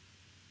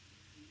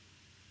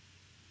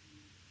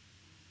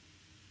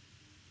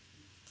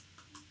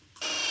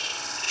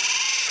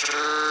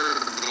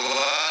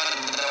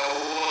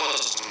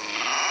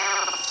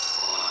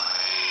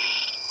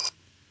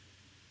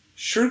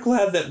 Sure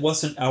glad that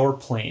wasn't our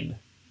plane.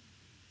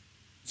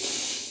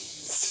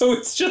 So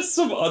it's just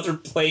some other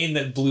plane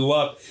that blew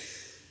up.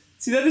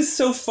 See, that is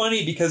so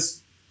funny because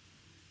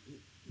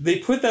they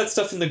put that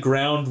stuff in the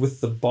ground with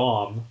the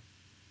bomb.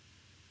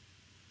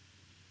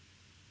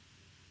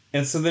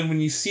 And so then when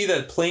you see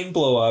that plane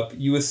blow up,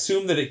 you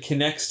assume that it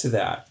connects to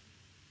that.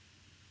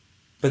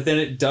 But then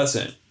it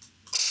doesn't.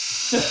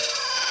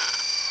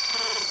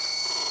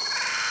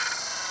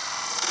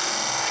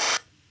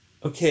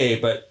 Okay,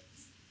 but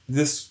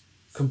this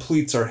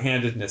completes our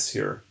handedness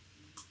here.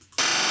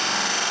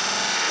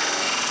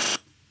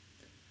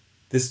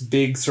 This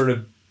big sort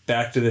of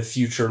Back to the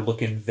Future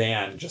looking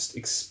van just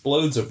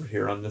explodes over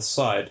here on this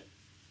side.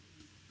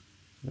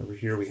 And over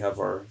here we have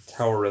our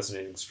tower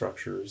resonating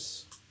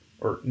structures,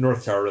 or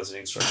North Tower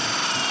resonating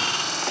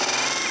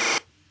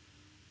structures.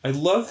 I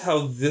love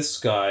how this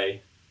guy,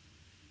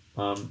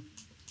 come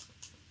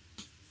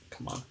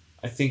on,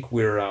 I think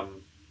we're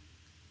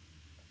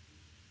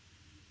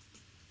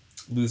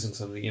losing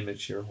some of the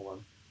image here, hold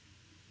on.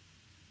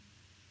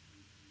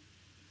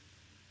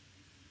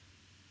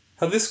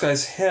 How this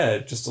guy's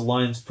head just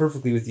aligns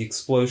perfectly with the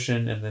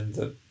explosion and then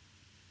the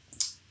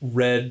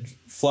red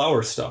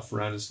flower stuff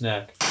around his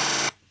neck.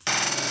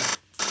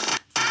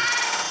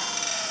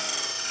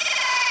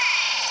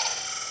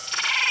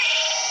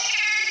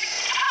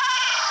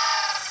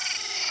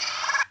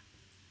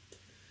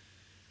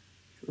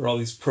 Here are all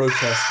these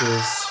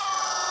protesters.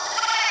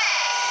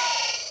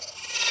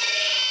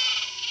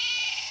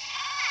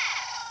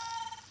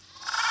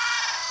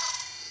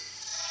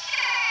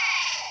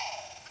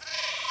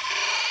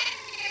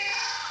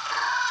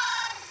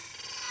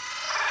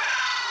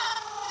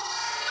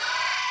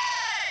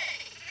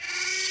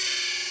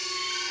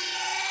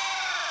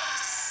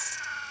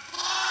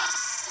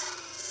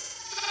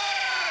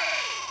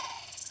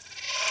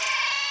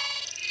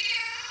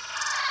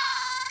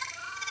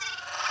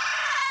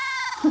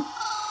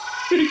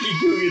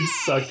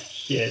 Suck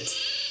shit.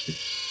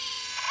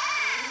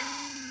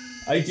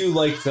 I do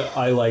like the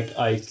I like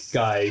Ike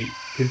guy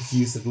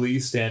confusedly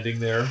standing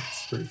there.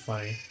 It's pretty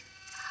funny.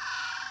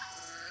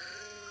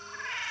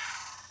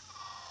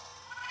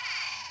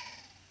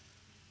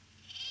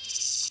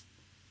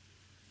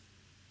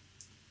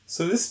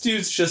 So this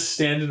dude's just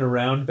standing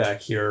around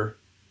back here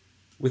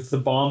with the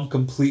bomb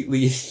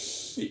completely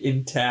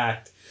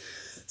intact.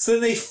 So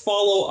then they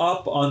follow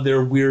up on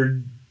their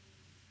weird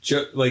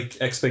like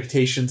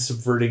expectation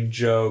subverting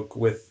joke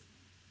with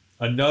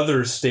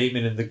another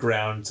statement in the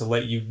ground to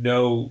let you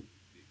know,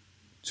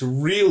 to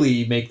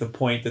really make the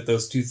point that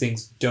those two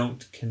things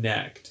don't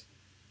connect.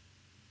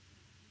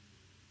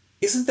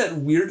 Isn't that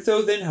weird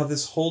though then, how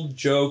this whole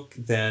joke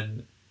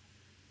then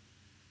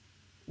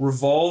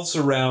revolves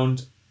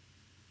around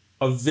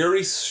a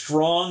very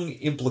strong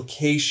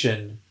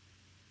implication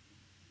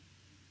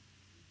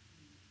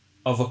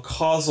of a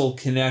causal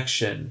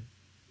connection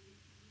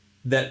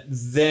that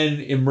then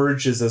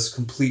emerges as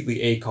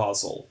completely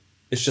acausal.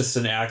 It's just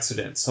an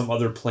accident. Some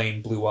other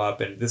plane blew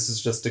up, and this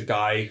is just a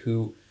guy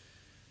who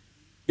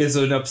is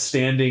an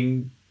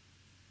upstanding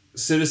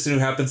citizen who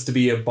happens to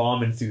be a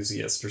bomb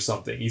enthusiast or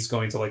something. He's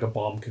going to like a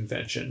bomb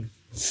convention.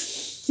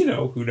 You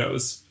know, who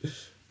knows?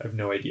 I have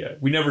no idea.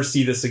 We never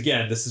see this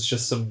again. This is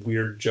just some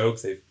weird joke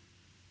they've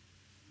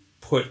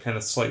put kind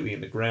of slightly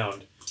in the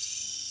ground.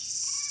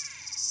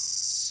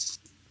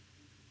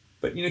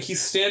 But, you know, he's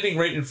standing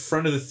right in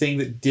front of the thing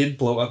that did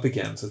blow up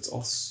again, so it's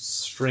all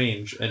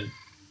strange and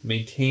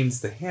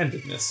maintains the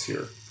handedness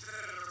here.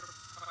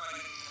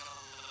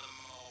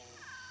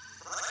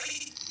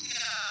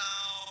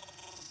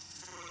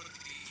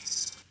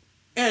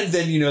 And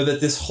then, you know,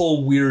 that this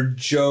whole weird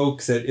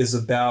joke that is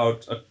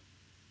about a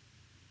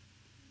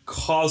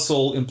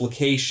causal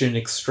implication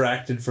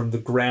extracted from the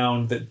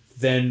ground that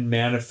then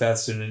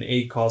manifests in an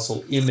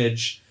acausal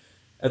image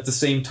at the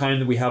same time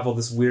that we have all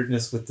this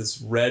weirdness with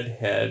this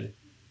redhead.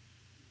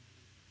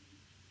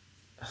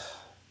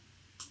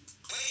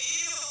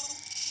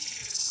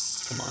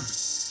 Come on.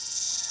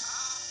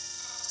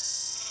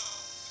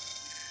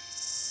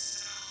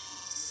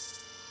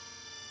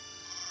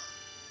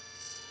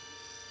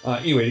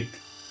 Anyway,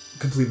 to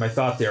complete my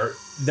thought there,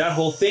 that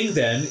whole thing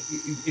then,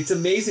 it's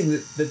amazing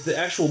that the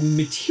actual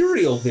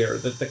material there,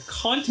 that the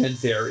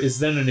content there is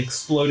then an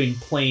exploding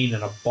plane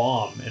and a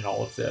bomb and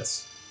all of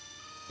this.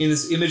 In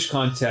this image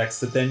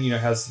context that then, you know,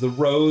 has the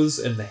rose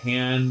and the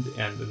hand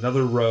and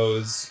another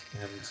rose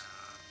and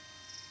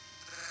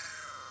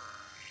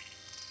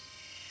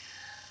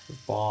the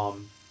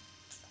bomb.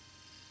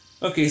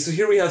 Okay, so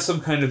here we have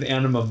some kind of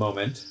anima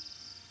moment.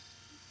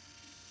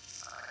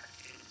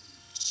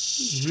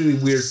 Really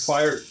weird.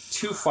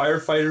 Two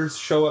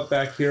firefighters show up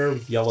back here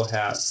with yellow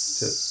hats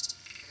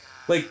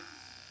to, like,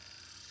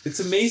 it's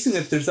amazing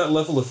that there's that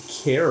level of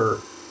care.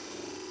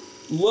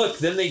 Look,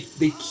 then they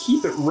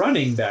keep it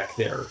running back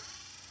there.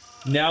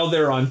 Now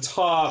they're on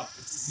top,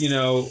 you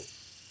know.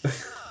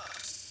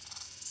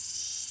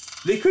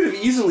 They could have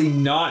easily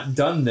not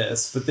done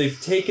this, but they've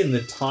taken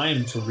the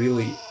time to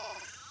really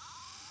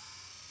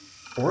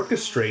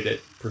orchestrate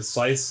it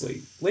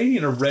precisely. Lady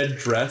in a red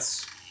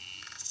dress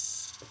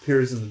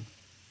appears in the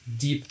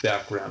deep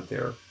background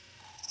there.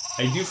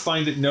 I do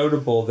find it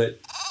notable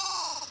that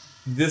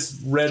this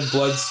red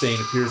blood stain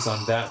appears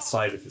on that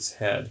side of his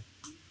head.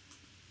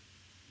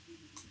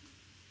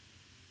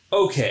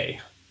 Okay.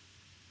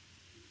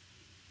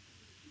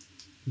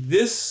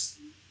 This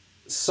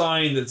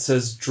sign that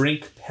says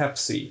 "Drink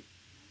Pepsi"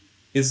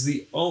 is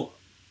the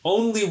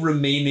only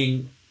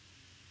remaining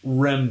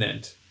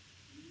remnant,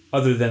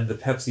 other than the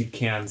Pepsi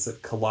cans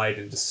that collide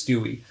into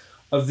Stewie,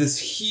 of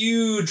this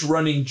huge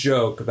running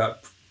joke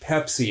about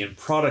Pepsi and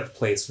product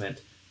placement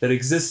that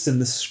exists in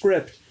the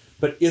script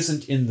but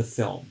isn't in the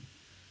film.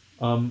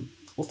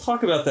 we'll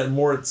talk about that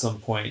more at some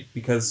point,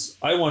 because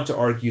I want to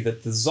argue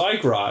that the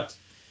ziggurat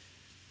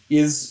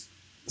is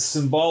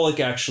symbolic,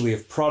 actually,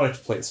 of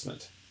product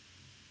placement,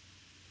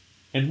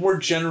 and more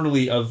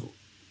generally of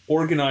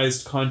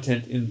organized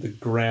content in the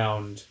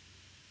ground.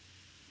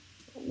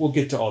 We'll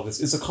get to all this.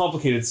 It's a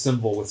complicated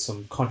symbol with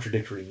some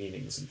contradictory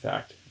meanings, in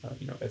fact,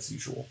 as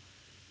usual.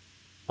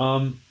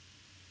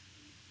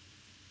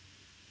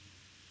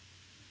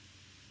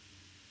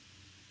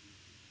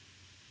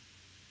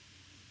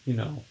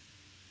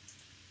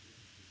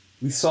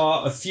 We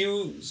saw a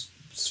few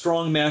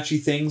strong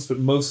matchy things, but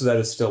most of that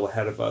is still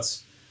ahead of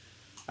us.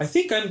 I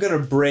think I'm going to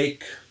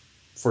break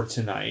for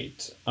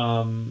tonight.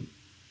 That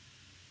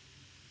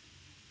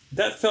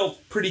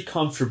felt pretty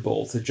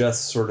comfortable to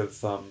just sort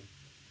of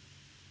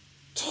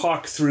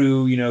talk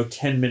through,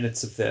 10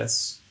 minutes of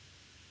this.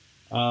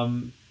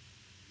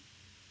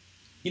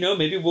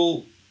 Maybe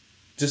we'll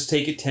just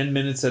take it 10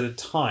 minutes at a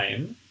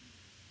time.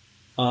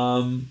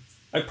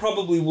 I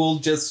probably will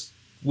just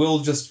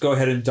go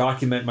ahead and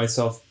document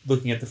myself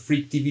looking at the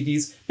Freak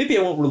DVDs. Maybe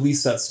I won't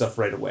release that stuff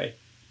right away.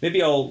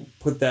 Maybe I'll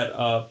put that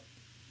up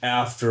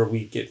after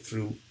we get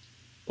through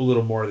a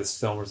little more of this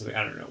film or something.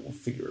 I don't know. We'll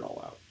figure it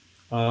all out.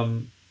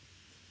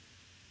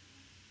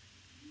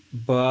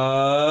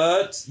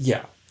 But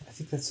yeah, I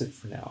think that's it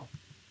for now.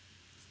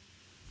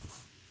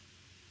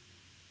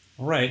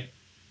 All right.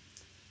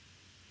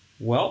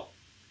 Well,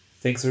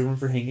 thanks everyone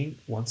for hanging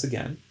once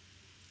again,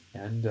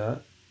 and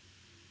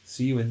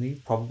see you in the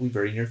probably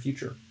very near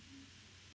future.